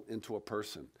animal into a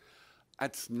person,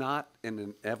 that's not an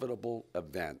inevitable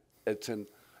event. It's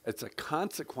a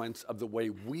consequence of the way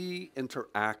we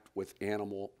interact with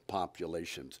animal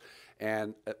populations.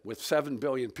 And with 7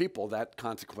 billion people, that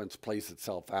consequence plays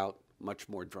itself out much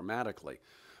more dramatically.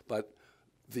 But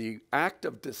the act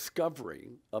of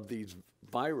discovering of these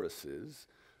viruses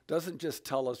doesn't just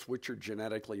tell us which are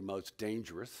genetically most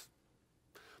dangerous,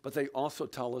 but they also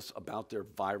tell us about their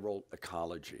viral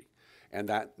ecology. And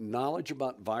that knowledge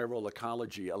about viral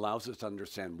ecology allows us to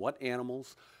understand what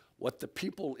animals, what the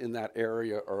people in that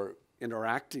area are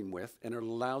interacting with, and it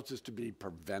allows us to be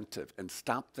preventive and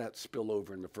stop that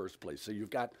spillover in the first place. So you've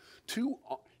got two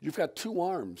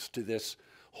arms to this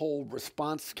whole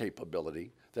response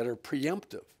capability that are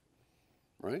preemptive,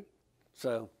 right?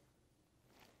 So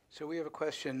we have a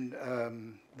question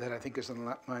that I think is in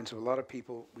the minds of a lot of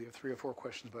people. We have 3 or 4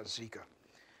 questions about Zika.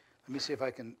 Let me see if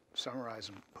I can summarize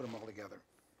them, put them all together.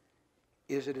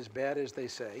 Is it as bad as they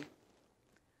say?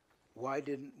 Why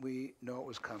didn't we know it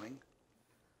was coming?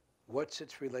 What's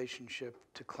its relationship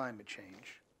to climate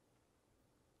change?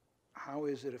 How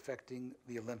is it affecting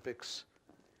the Olympics?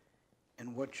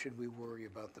 And what should we worry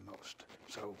about the most?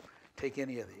 So take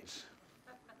any of these.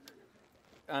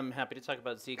 I'm happy to talk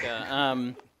about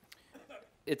Zika.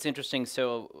 It's interesting.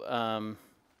 So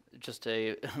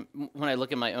when I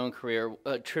look at my own career,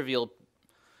 a trivial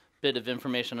bit of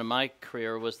information in my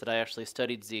career was that I actually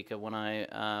studied Zika when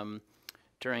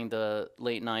during the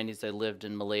late 90s, I lived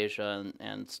in Malaysia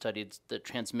and studied the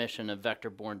transmission of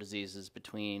vector-borne diseases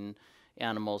between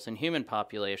animals and human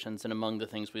populations, and among the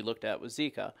things we looked at was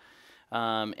Zika.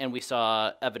 And we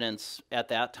saw evidence at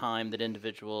that time that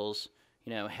individuals,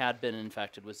 had been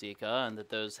infected with Zika, and that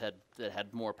those that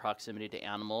had more proximity to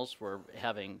animals were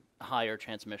having higher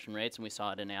transmission rates, and we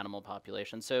saw it in animal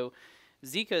populations. So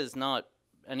Zika is not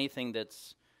anything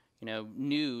that's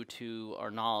new to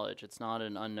our knowledge. It's not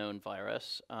an unknown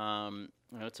virus.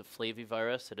 It's a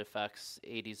flavivirus. It affects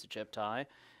Aedes aegypti.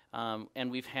 And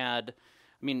we've had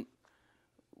I mean,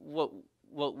 what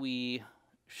we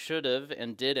should have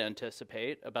and did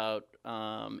anticipate about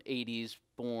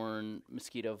Aedes-borne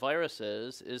mosquito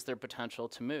viruses is their potential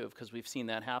to move, because we've seen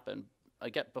that happen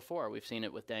again before. We've seen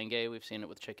it with dengue, we've seen it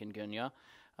with chikungunya,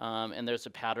 and there's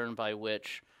a pattern by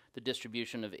which the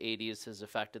distribution of Aedes has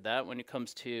affected that. When it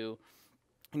comes to,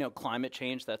 climate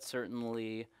change, that's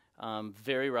certainly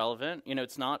very relevant.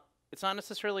 It's not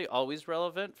necessarily always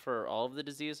relevant for all of the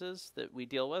diseases that we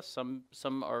deal with. Some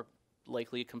are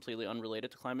likely completely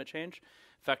unrelated to climate change.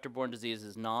 Vector-borne disease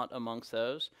is not amongst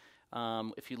those.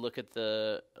 If you look at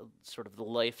the sort of the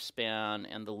lifespan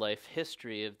and the life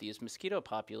history of these mosquito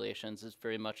populations, is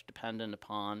very much dependent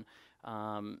upon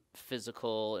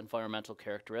physical, environmental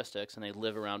characteristics, and they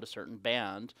live around a certain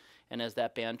band. And as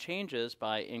that band changes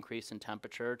by increase in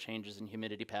temperature, changes in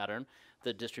humidity pattern,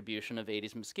 the distribution of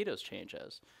Aedes mosquitoes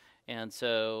changes. And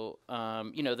so,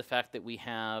 the fact that we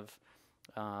have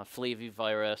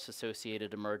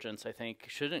flavivirus-associated emergence, I think,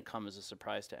 shouldn't come as a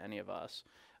surprise to any of us.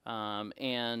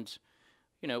 And,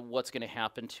 what's going to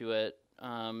happen to it,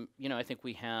 I think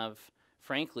we have,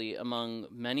 frankly, among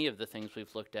many of the things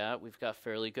we've looked at, we've got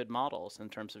fairly good models in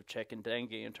terms of chick and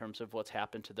dengue, in terms of what's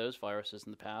happened to those viruses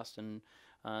in the past. And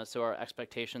so our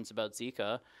expectations about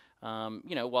Zika,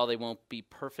 while they won't be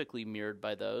perfectly mirrored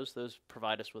by those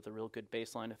provide us with a real good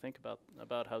baseline to think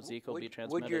about how Zika will be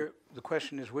transmitted. The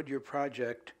question is, would your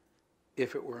project,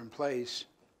 if it were in place,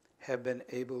 have been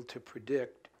able to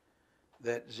predict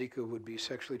that Zika would be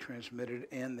sexually transmitted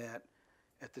and that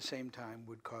at the same time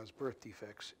would cause birth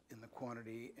defects in the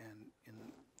quantity and in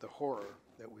the horror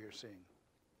that we are seeing?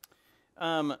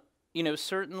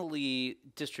 Certainly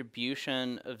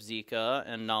distribution of Zika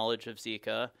and knowledge of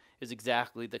Zika is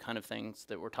exactly the kind of things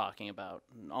that we're talking about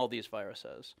in all these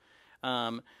viruses.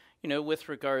 With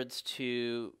regards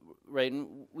to, right,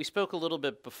 and we spoke a little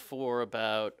bit before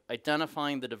about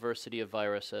identifying the diversity of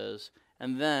viruses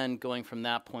and then going from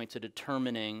that point to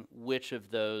determining which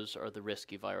of those are the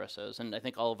risky viruses. And I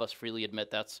think all of us freely admit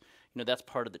that's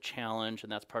part of the challenge,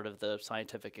 and that's part of the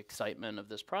scientific excitement of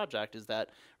this project, is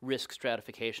that risk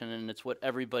stratification, and it's what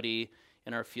everybody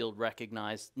in our field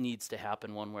recognized needs to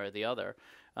happen one way or the other.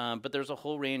 But there's a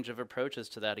whole range of approaches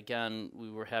to that. Again, we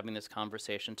were having this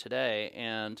conversation today,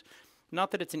 and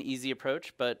not that it's an easy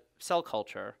approach, but cell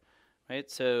culture, right?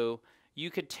 So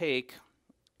you could take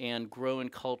and grow in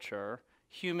culture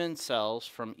human cells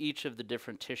from each of the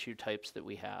different tissue types that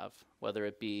we have, whether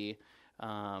it be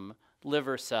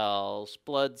liver cells,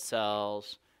 blood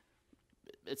cells,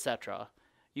 etc.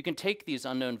 You can take these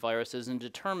unknown viruses and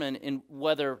determine in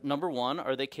whether, number one,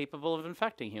 are they capable of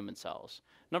infecting human cells?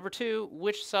 Number two,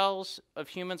 which cells of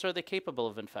humans are they capable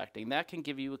of infecting? That can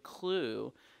give you a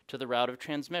clue to the route of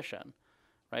transmission,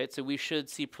 right? So we should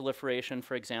see proliferation,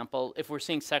 for example. If we're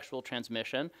seeing sexual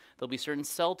transmission, there'll be certain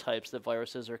cell types that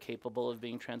viruses are capable of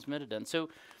being transmitted in. So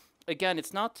again,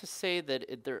 it's not to say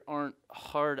that there aren't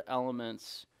hard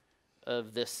elements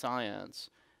of this science,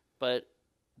 but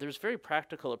there's very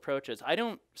practical approaches. I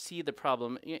don't see the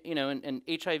problem, and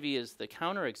HIV is the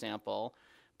counterexample,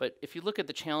 but if you look at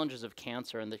the challenges of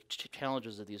cancer and the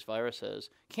challenges of these viruses,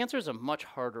 cancer is a much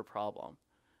harder problem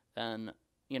than,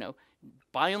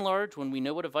 by and large, when we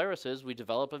know what a virus is, we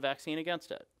develop a vaccine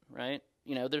against it, right?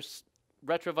 There's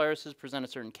retroviruses present a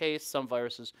certain case, some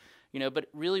viruses, but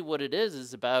really what it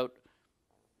is about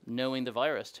knowing the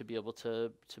virus to be able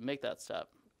to make that step.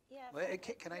 Yeah. Well,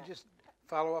 can I just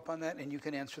follow up on that, and you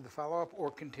can answer the follow-up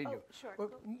or continue? Oh, sure. Well,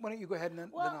 why don't you go ahead and then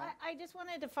Well, I just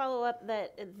wanted to follow up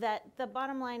that the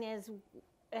bottom line is,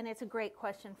 and it's a great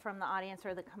question from the audience,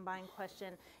 or the combined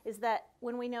question, is that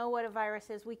when we know what a virus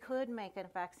is, we could make a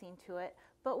vaccine to it,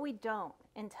 but we don't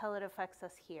until it affects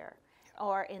us here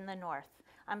or in the north.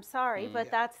 I'm sorry,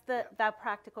 but that's that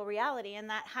practical reality, and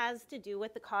that has to do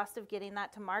with the cost of getting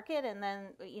that to market, and then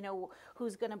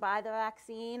who's going to buy the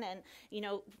vaccine, and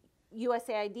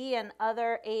USAID and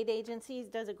other aid agencies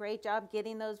does a great job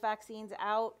getting those vaccines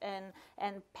out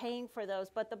and paying for those.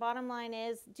 But the bottom line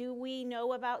is, do we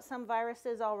know about some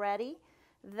viruses already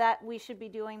that we should be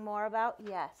doing more about?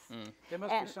 Yes. There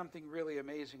must be something really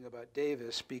amazing about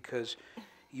Davis, because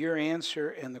your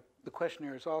answer, and the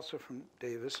questionnaire is also from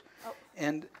Davis,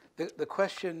 and the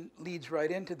question leads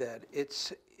right into that.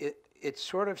 It's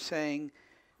sort of saying,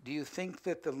 do you think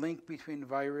that the link between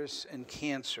virus and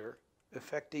cancer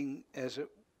affecting, as it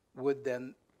would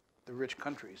then, the rich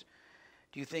countries,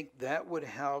 do you think that would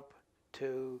help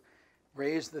to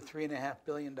raise the $3.5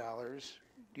 billion?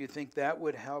 Do you think that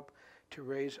would help to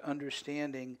raise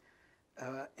understanding?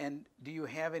 And do you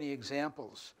have any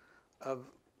examples of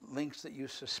links that you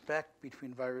suspect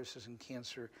between viruses and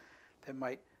cancer that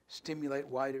might stimulate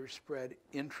wider spread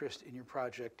interest in your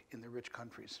project in the rich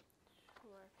countries?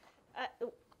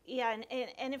 Yeah,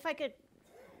 and if I could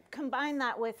combine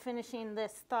that with finishing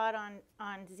this thought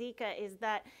on Zika, is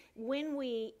that when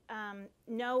we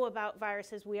know about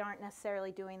viruses, we aren't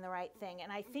necessarily doing the right thing.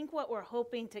 And I think what we're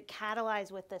hoping to catalyze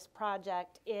with this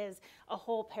project is a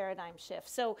whole paradigm shift.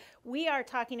 So we are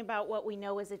talking about what we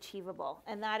know is achievable,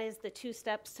 and that is the 2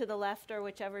 steps to the left or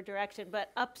whichever direction,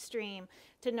 but upstream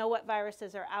to know what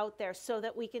viruses are out there so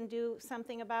that we can do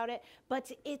something about it.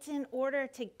 But it's in order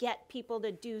to get people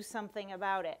to do something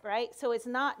about it, right? So it's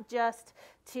not just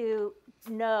to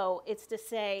know, it's to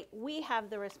say we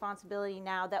have the responsibility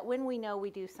now that when we know,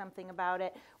 we do something about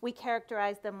it, we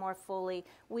characterize them more fully,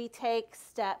 we take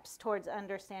steps towards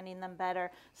understanding them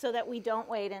better so that we don't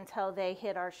wait until they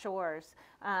hit our shores.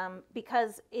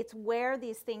 Because it's where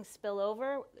these things spill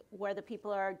over, where the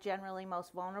people are generally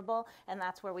most vulnerable, and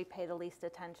that's where we pay the least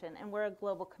attention. And we're a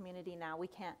global community now. We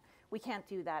can't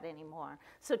do that anymore.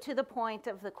 So to the point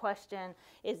of the question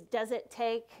is, does it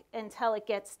take until it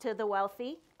gets to the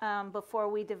wealthy before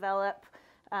we develop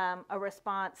a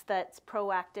response that's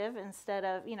proactive instead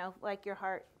of, like your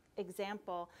heart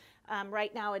example?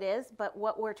 Right now it is, but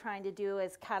what we're trying to do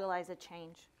is catalyze a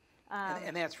change.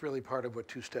 And that's really part of what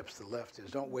 2 steps to the left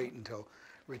is. Don't wait until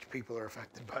rich people are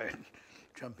affected by it.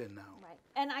 Jump in now. Right.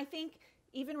 And I think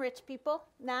even rich people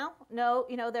now know,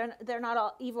 they're not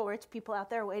all evil rich people out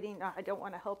there waiting, "Oh, I don't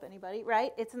want to help anybody,"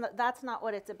 right? That's not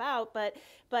what it's about.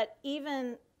 But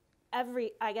even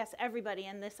everybody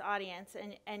in this audience,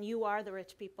 and you are the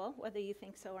rich people, whether you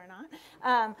think so or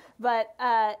not, but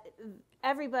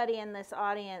everybody in this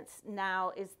audience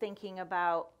now is thinking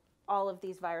about all of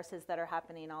these viruses that are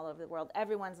happening all over the world.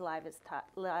 Everyone's lives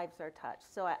are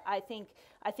touched. So I think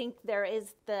there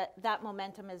is that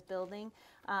momentum is building,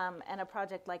 and a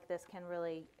project like this can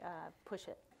really push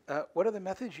it. What are the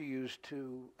methods you use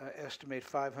to estimate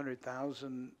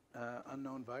 500,000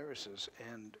 unknown viruses?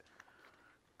 And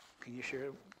can you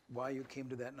share why you came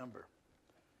to that number?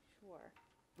 Sure.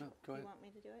 No, go ahead. You want me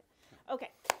to do it?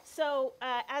 Okay. So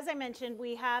as I mentioned,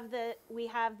 we have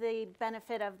the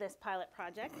benefit of this pilot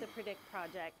project, the PREDICT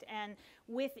project, and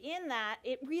within that,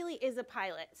 it really is a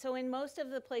pilot. So in most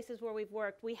of the places where we've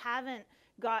worked, we haven't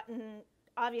gotten,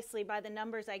 obviously by the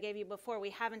numbers I gave you before, we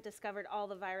haven't discovered all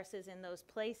the viruses in those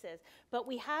places, but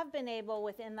we have been able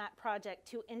within that project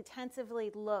to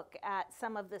intensively look at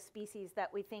some of the species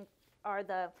that we think are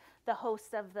the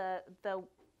hosts of the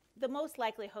most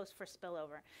likely host for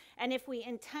spillover. And if we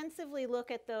intensively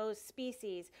look at those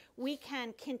species, we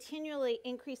can continually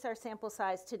increase our sample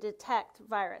size to detect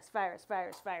virus,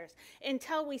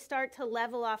 until we start to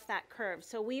level off that curve.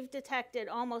 So we've detected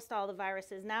almost all the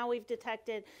viruses. Now we've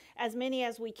detected as many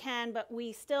as we can, but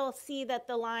we still see that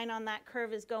the line on that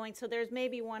curve is going, so there's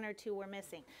maybe 1 or 2 we're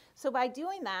missing. So by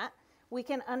doing that, we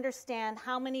can understand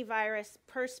how many virus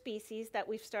per species that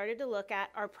we've started to look at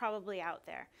are probably out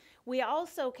there. We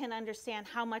also can understand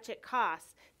how much it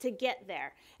costs to get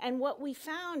there. And what we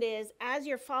found is, as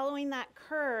you're following that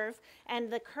curve,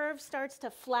 and the curve starts to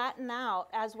flatten out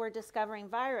as we're discovering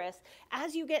virus,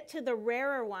 as you get to the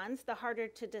rarer ones, the harder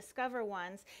to discover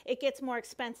ones, it gets more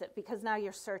expensive because now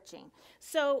you're searching.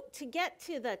 So to get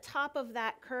to the top of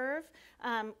that curve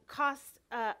costs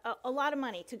a lot of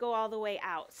money to go all the way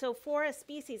out. So for a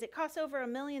species, it costs over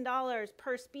 $1 million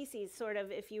per species, sort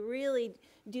of, if you really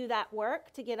do that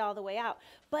work to get all the way out.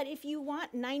 But if you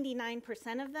want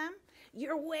 99% of them,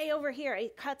 you're way over here.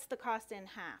 It cuts the cost in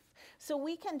half. So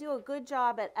we can do a good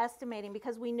job at estimating,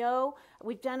 because we know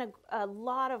we've done a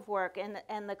lot of work,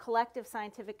 and the collective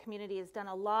scientific community has done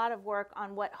a lot of work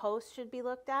on what hosts should be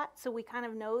looked at. So we kind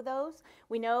of know those.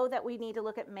 We know that we need to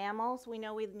look at mammals. We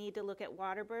know we need to look at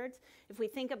water birds. If we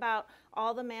think about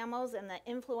all the mammals and the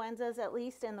influenzas, at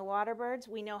least in the water birds,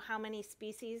 we know how many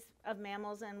species of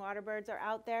mammals and water birds are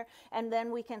out there. And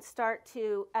then we can start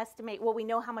to estimate, well, we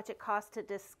know how much it costs to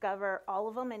discover all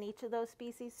of them in each of those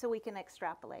species, so we can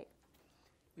extrapolate.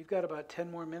 We've got about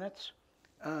 10 more minutes,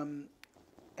 and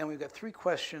we've got 3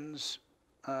 questions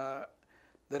that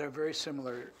are very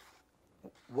similar.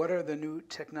 What are the new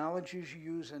technologies you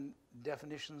use and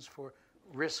definitions for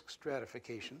risk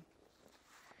stratification?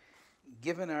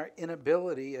 Given our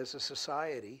inability as a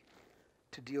society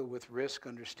to deal with risk,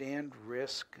 understand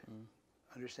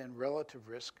relative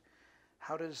risk,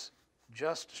 how does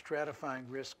just stratifying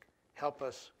risk help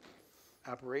us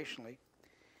operationally?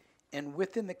 And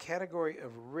within the category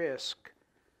of risk,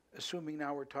 assuming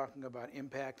now we're talking about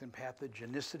impact and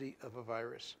pathogenicity of a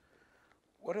virus,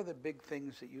 what are the big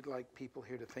things that you'd like people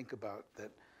here to think about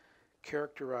that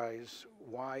characterize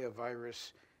why a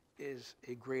virus is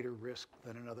a greater risk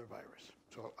than another virus?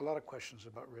 So a lot of questions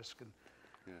about risk. And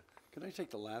Yeah. Can I take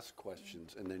the last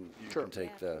questions and then you Sure. can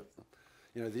take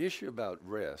Yeah, the issue about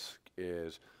risk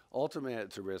is ultimately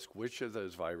it's a risk. Which of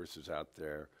those viruses out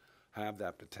there have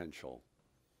that potential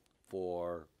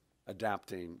for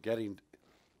adapting, getting,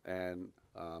 and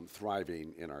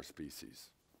thriving in our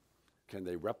species? Can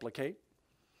they replicate?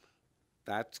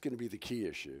 That's going to be the key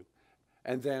issue.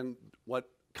 And then what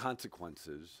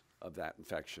consequences of that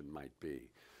infection might be.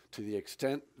 To the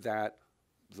extent that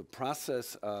the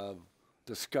process of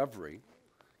discovery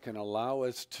can allow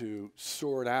us to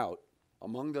sort out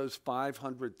among those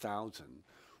 500,000,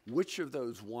 which of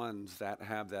those ones that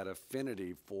have that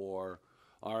affinity for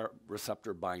our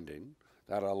receptor binding,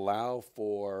 that allow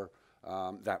for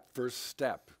that first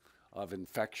step of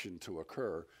infection to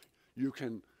occur, you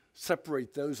can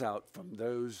separate those out from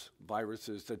those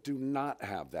viruses that do not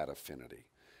have that affinity.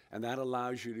 And that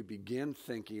allows you to begin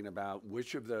thinking about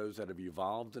which of those that have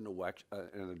evolved in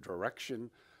a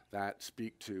direction that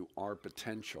speak to our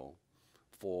potential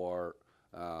for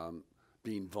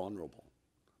being vulnerable.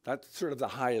 That's sort of the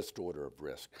highest order of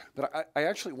risk. But I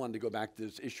actually wanted to go back to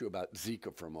this issue about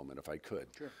Zika for a moment, if I could.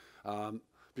 Sure.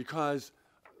 Because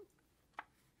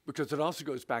it also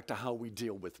goes back to how we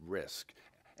deal with risk.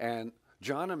 And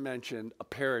Jonna mentioned a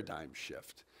paradigm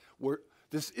shift.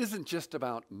 This isn't just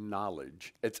about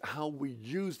knowledge, it's how we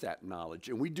use that knowledge.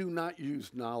 And we do not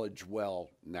use knowledge well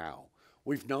now.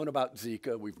 We've known about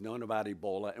Zika, we've known about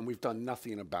Ebola, and we've done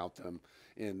nothing about them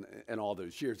in all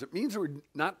those years. It means we're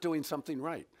not doing something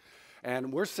right.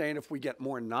 And we're saying if we get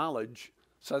more knowledge,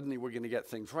 suddenly we're going to get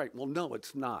things right. Well, no,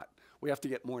 it's not. We have to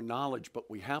get more knowledge, but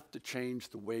we have to change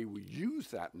the way we use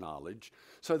that knowledge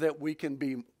so that we can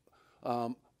be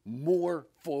more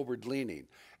forward-leaning.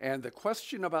 And the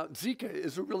question about Zika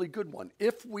is a really good one.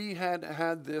 If we had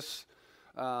had this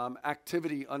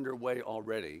activity underway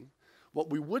already, what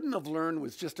we wouldn't have learned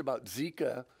was just about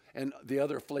Zika and the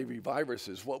other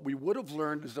flaviviruses. What we would have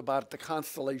learned is about the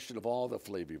constellation of all the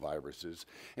flaviviruses.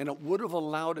 And it would have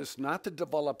allowed us not to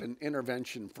develop an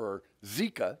intervention for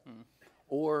Zika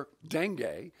or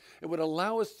dengue. It would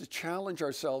allow us to challenge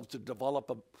ourselves to develop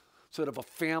a sort of a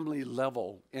family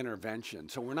level intervention.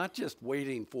 So we're not just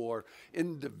waiting for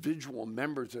individual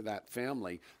members of that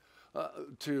family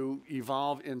to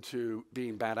evolve into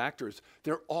being bad actors.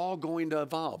 They're all going to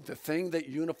evolve. The thing that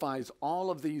unifies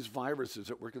all of these viruses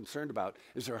that we're concerned about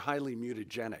is they're highly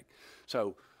mutagenic.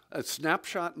 So a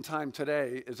snapshot in time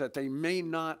today is that they may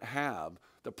not have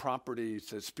the properties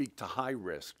that speak to high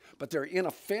risk, but they're in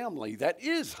a family that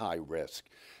is high risk.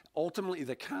 Ultimately,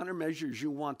 the countermeasures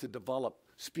you want to develop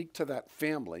speak to that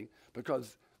family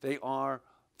because they are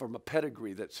from a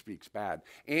pedigree that speaks bad.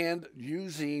 And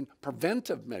using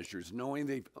preventive measures, knowing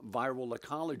the viral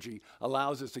ecology,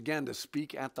 allows us, again, to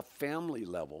speak at the family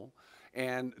level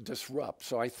and disrupt.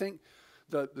 So I think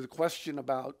the question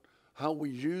about how we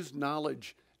use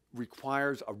knowledge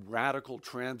requires a radical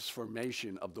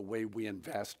transformation of the way we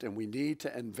invest, and we need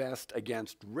to invest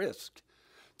against risk.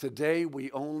 Today,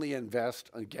 we only invest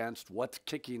against what's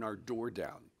kicking our door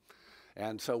down.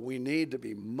 And so we need to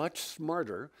be much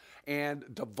smarter and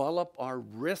develop our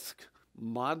risk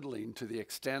modeling to the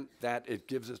extent that it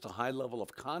gives us a high level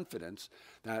of confidence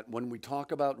that when we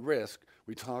talk about risk,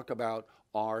 we talk about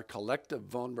our collective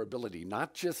vulnerability,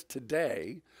 not just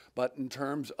today, but in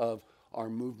terms of our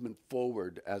movement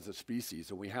forward as a species.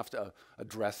 And we have to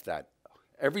address that.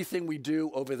 Everything we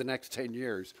do over the next 10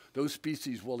 years, those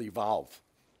species will evolve.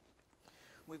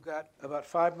 We've got about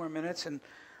 5 more minutes, and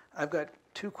I've got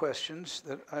 2 questions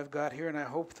that I've got here, and I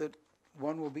hope that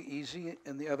one will be easy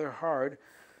and the other hard.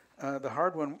 The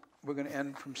hard one, we're going to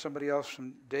end from somebody else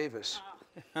from Davis.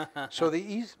 So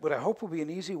what I hope will be an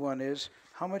easy one is,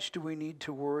 how much do we need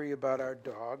to worry about our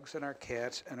dogs and our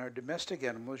cats and our domestic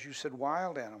animals? You said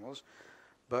wild animals,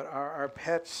 but are our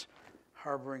pets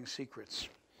harboring secrets?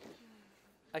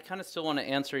 I kind of still want to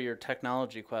answer your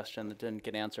technology question that didn't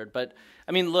get answered. But,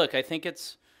 I mean, look, I think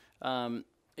it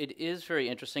is very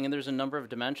interesting, and there's a number of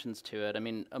dimensions to it. I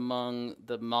mean, among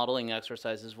the modeling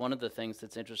exercises, one of the things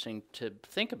that's interesting to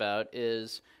think about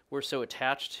is we're so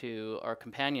attached to our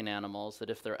companion animals that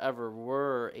if there ever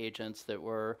were agents that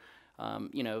were,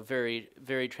 very,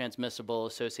 very transmissible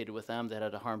associated with them that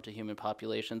had a harm to human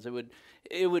populations,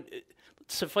 it would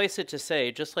suffice it to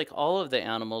say, just like all of the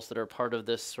animals that are part of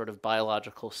this sort of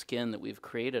biological skin that we've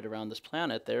created around this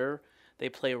planet, they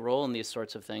play a role in these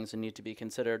sorts of things and need to be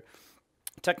considered.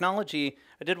 Technology,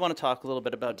 I did want to talk a little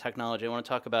bit about technology. I want to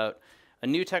talk about a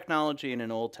new technology and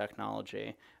an old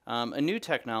technology. A new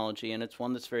technology, and it's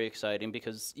one that's very exciting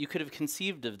because you could have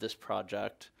conceived of this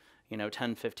project,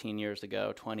 10, 15 years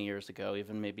ago, 20 years ago,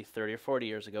 even maybe 30 or 40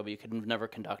 years ago, but you could have never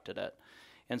conducted it.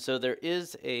 And so there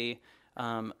is a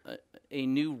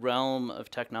new realm of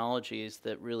technologies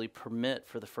that really permit,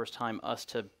 for the first time, us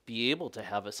to be able to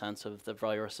have a sense of the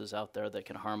viruses out there that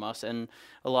can harm us. And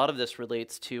a lot of this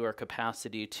relates to our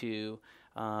capacity to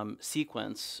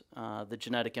sequence the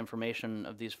genetic information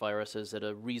of these viruses at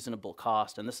a reasonable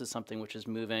cost. And this is something which is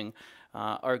moving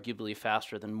arguably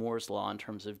faster than Moore's law in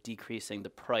terms of decreasing the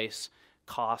price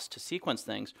cost to sequence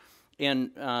things.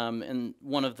 And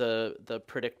one of the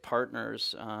Predict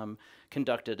partners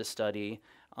conducted a study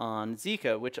on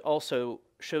Zika, which also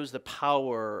shows the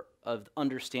power of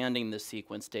understanding the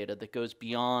sequence data that goes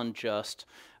beyond just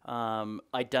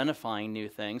identifying new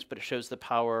things, but it shows the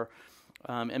power.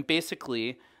 And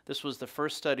basically, this was the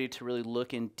first study to really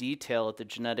look in detail at the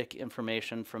genetic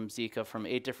information from Zika from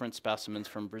 8 different specimens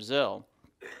from Brazil.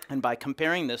 And by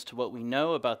comparing this to what we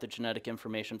know about the genetic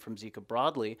information from Zika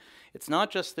broadly, it's not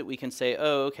just that we can say,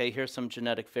 oh, okay, here's some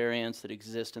genetic variants that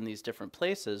exist in these different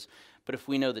places, but if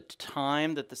we know the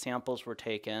time that the samples were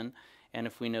taken, and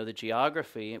if we know the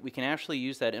geography, we can actually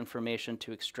use that information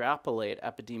to extrapolate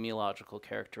epidemiological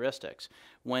characteristics.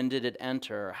 When did it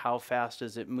enter? How fast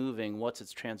is it moving? What's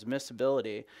its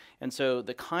transmissibility? And so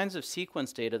the kinds of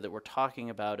sequence data that we're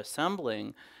talking about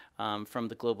assembling from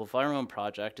the Global Virome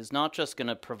Project is not just going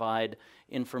to provide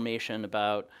information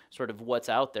about sort of what's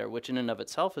out there, which in and of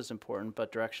itself is important,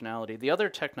 but directionality. The other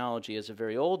technology is a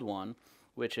very old one,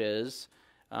 which is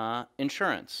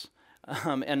insurance.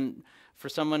 And for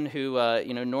someone who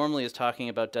normally is talking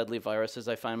about deadly viruses,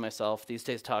 I find myself these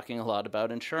days talking a lot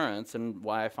about insurance and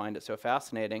why I find it so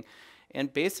fascinating.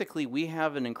 And basically, we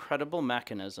have an incredible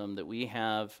mechanism that we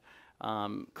have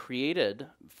created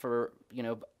for,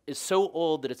 is so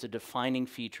old that it's a defining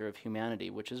feature of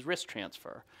humanity, which is risk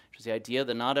transfer, which is the idea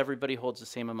that not everybody holds the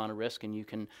same amount of risk, and you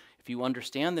can, if you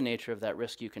understand the nature of that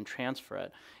risk, you can transfer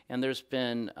it. And there's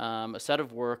been a set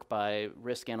of work by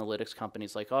risk analytics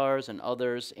companies like ours and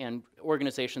others, and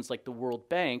organizations like the World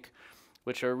Bank,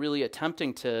 which are really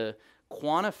attempting to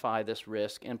quantify this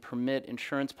risk and permit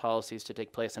insurance policies to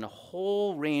take place, and a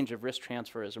whole range of risk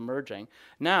transfer is emerging.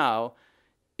 Now,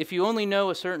 if you only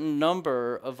know a certain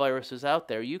number of viruses out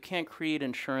there, you can't create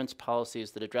insurance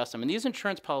policies that address them. And these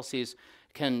insurance policies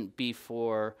can be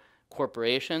for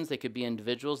corporations, they could be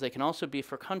individuals, they can also be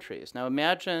for countries. Now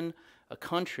imagine a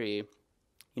country,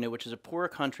 which is a poor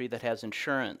country that has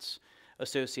insurance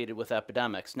associated with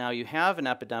epidemics. Now you have an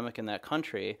epidemic in that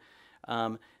country,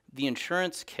 the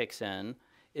insurance kicks in,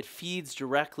 it feeds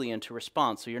directly into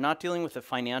response. So you're not dealing with the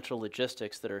financial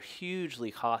logistics that are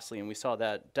hugely costly, and we saw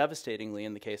that devastatingly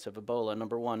in the case of Ebola,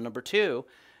 number one. Number two,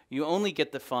 you only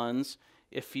get the funds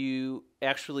if you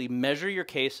actually measure your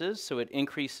cases, so it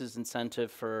increases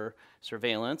incentive for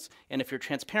surveillance, and if you're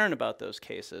transparent about those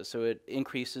cases, so it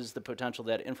increases the potential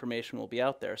that information will be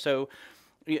out there. So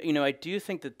I do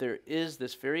think that there is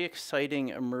this very exciting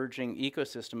emerging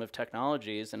ecosystem of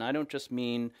technologies, and I don't just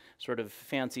mean sort of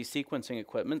fancy sequencing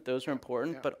equipment. Those are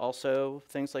important, but also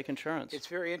things like insurance. It's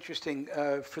very interesting.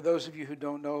 For those of you who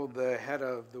don't know, the head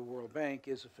of the World Bank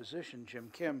is a physician,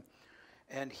 Jim Kim,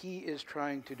 and he is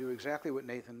trying to do exactly what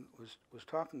Nathan was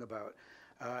talking about.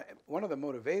 One of the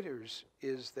motivators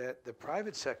is that the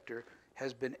private sector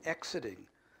has been exiting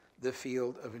the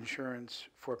field of insurance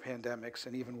for pandemics,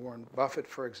 and even Warren Buffett,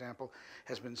 for example,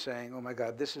 has been saying, oh my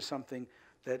God, this is something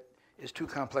that is too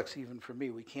complex even for me.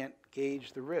 We can't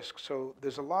gauge the risk. So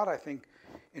there's a lot, I think,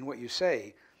 in what you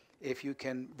say. If you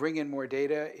can bring in more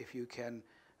data, if you can,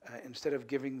 instead of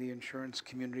giving the insurance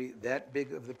community that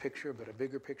big of the picture, but a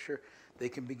bigger picture, they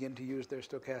can begin to use their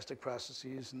stochastic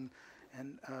processes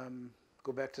and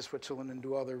go back to Switzerland and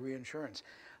do all their reinsurance.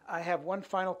 I have one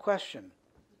final question.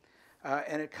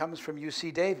 And it comes from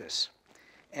UC Davis.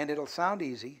 And it'll sound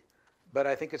easy, but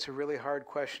I think it's a really hard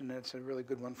question, and it's a really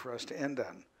good one for us to end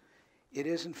on. It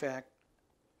is, in fact,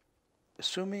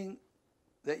 assuming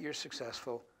that you're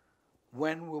successful,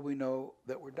 when will we know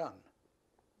that we're done?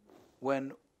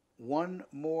 When one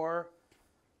more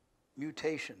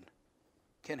mutation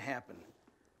can happen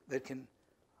that can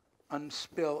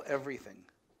unspill everything,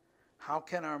 how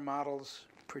can our models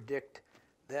predict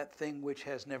that thing which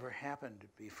has never happened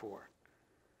before?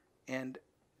 And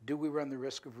do we run the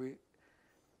risk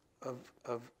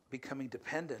of becoming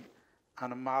dependent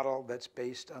on a model that's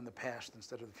based on the past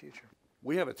instead of the future?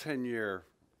 We have a 10-year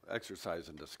exercise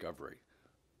in discovery.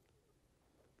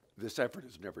 This effort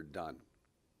is never done.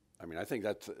 I mean, I think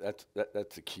that's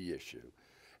a key issue.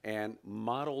 And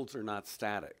models are not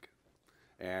static.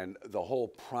 And the whole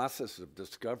process of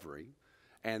discovery,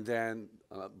 and then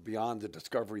beyond the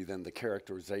discovery, then the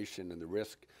characterization and the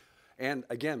risk And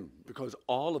again, because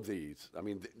all of these, I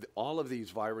mean, all of these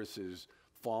viruses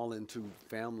fall into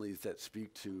families that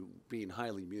speak to being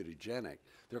highly mutagenic.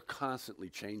 They're constantly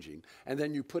changing. And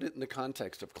then you put it in the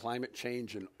context of climate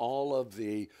change and all of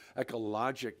the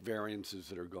ecologic variances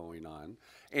that are going on,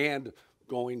 and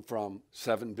going from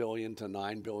 7 billion to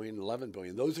 9 billion, 11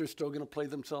 billion. Those are still going to play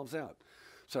themselves out.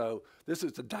 So this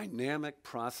is a dynamic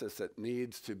process that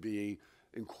needs to be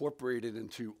incorporated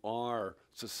into our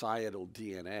societal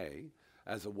DNA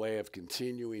as a way of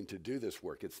continuing to do this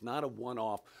work. It's not a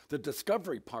one-off. The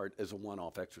discovery part is a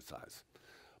one-off exercise,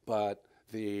 but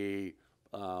the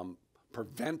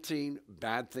preventing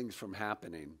bad things from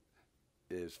happening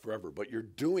is forever. But you're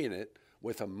doing it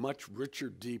with a much richer,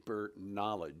 deeper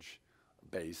knowledge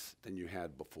base than you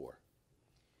had before.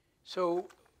 So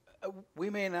we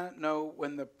may not know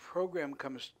when the program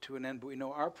comes to an end, but we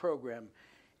know our program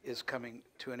is coming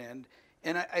to an end.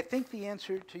 And I think the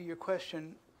answer to your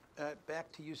question,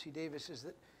 back to UC Davis, is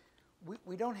that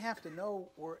we don't have to know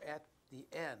we're at the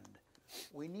end.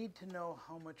 We need to know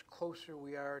how much closer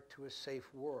we are to a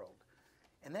safe world.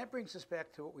 And that brings us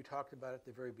back to what we talked about at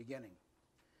the very beginning.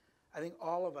 I think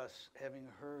all of us, having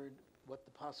heard what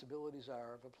the possibilities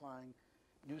are of applying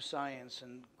new science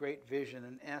and great vision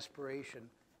and aspiration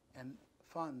and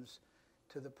funds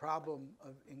to the problem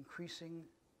of increasing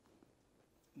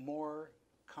more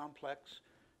complex,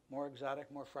 more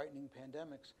exotic, more frightening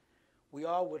pandemics, we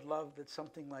all would love that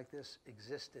something like this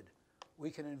existed.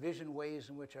 We can envision ways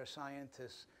in which our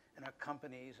scientists and our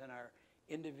companies and our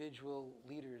individual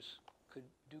leaders could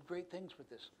do great things with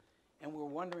this. And we're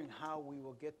wondering how we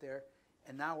will get there.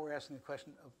 And now we're asking the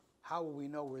question of how will we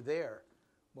know we're there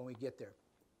when we get there?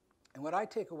 And what I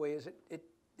take away is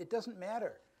it doesn't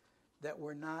matter that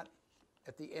we're not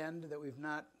at the end, that we've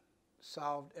not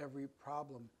solved every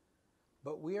problem,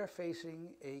 but we are facing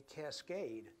a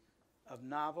cascade of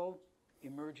novel,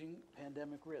 emerging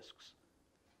pandemic risks.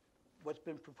 What's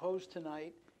been proposed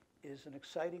tonight is an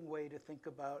exciting way to think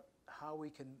about how we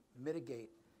can mitigate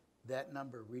that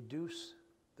number, reduce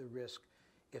the risk,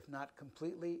 if not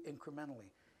completely,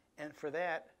 incrementally. And for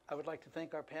that, I would like to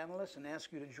thank our panelists and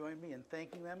ask you to join me in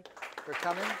thanking them for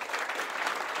coming.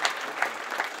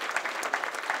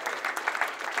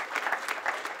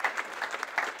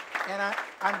 And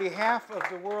on behalf of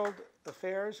the World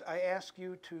Affairs, I ask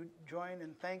you to join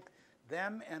and thank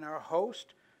them and our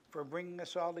host for bringing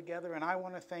us all together. And I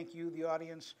want to thank you, the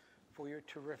audience, for your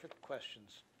terrific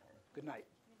questions. Good night.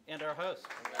 And our host.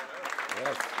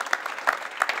 Yes.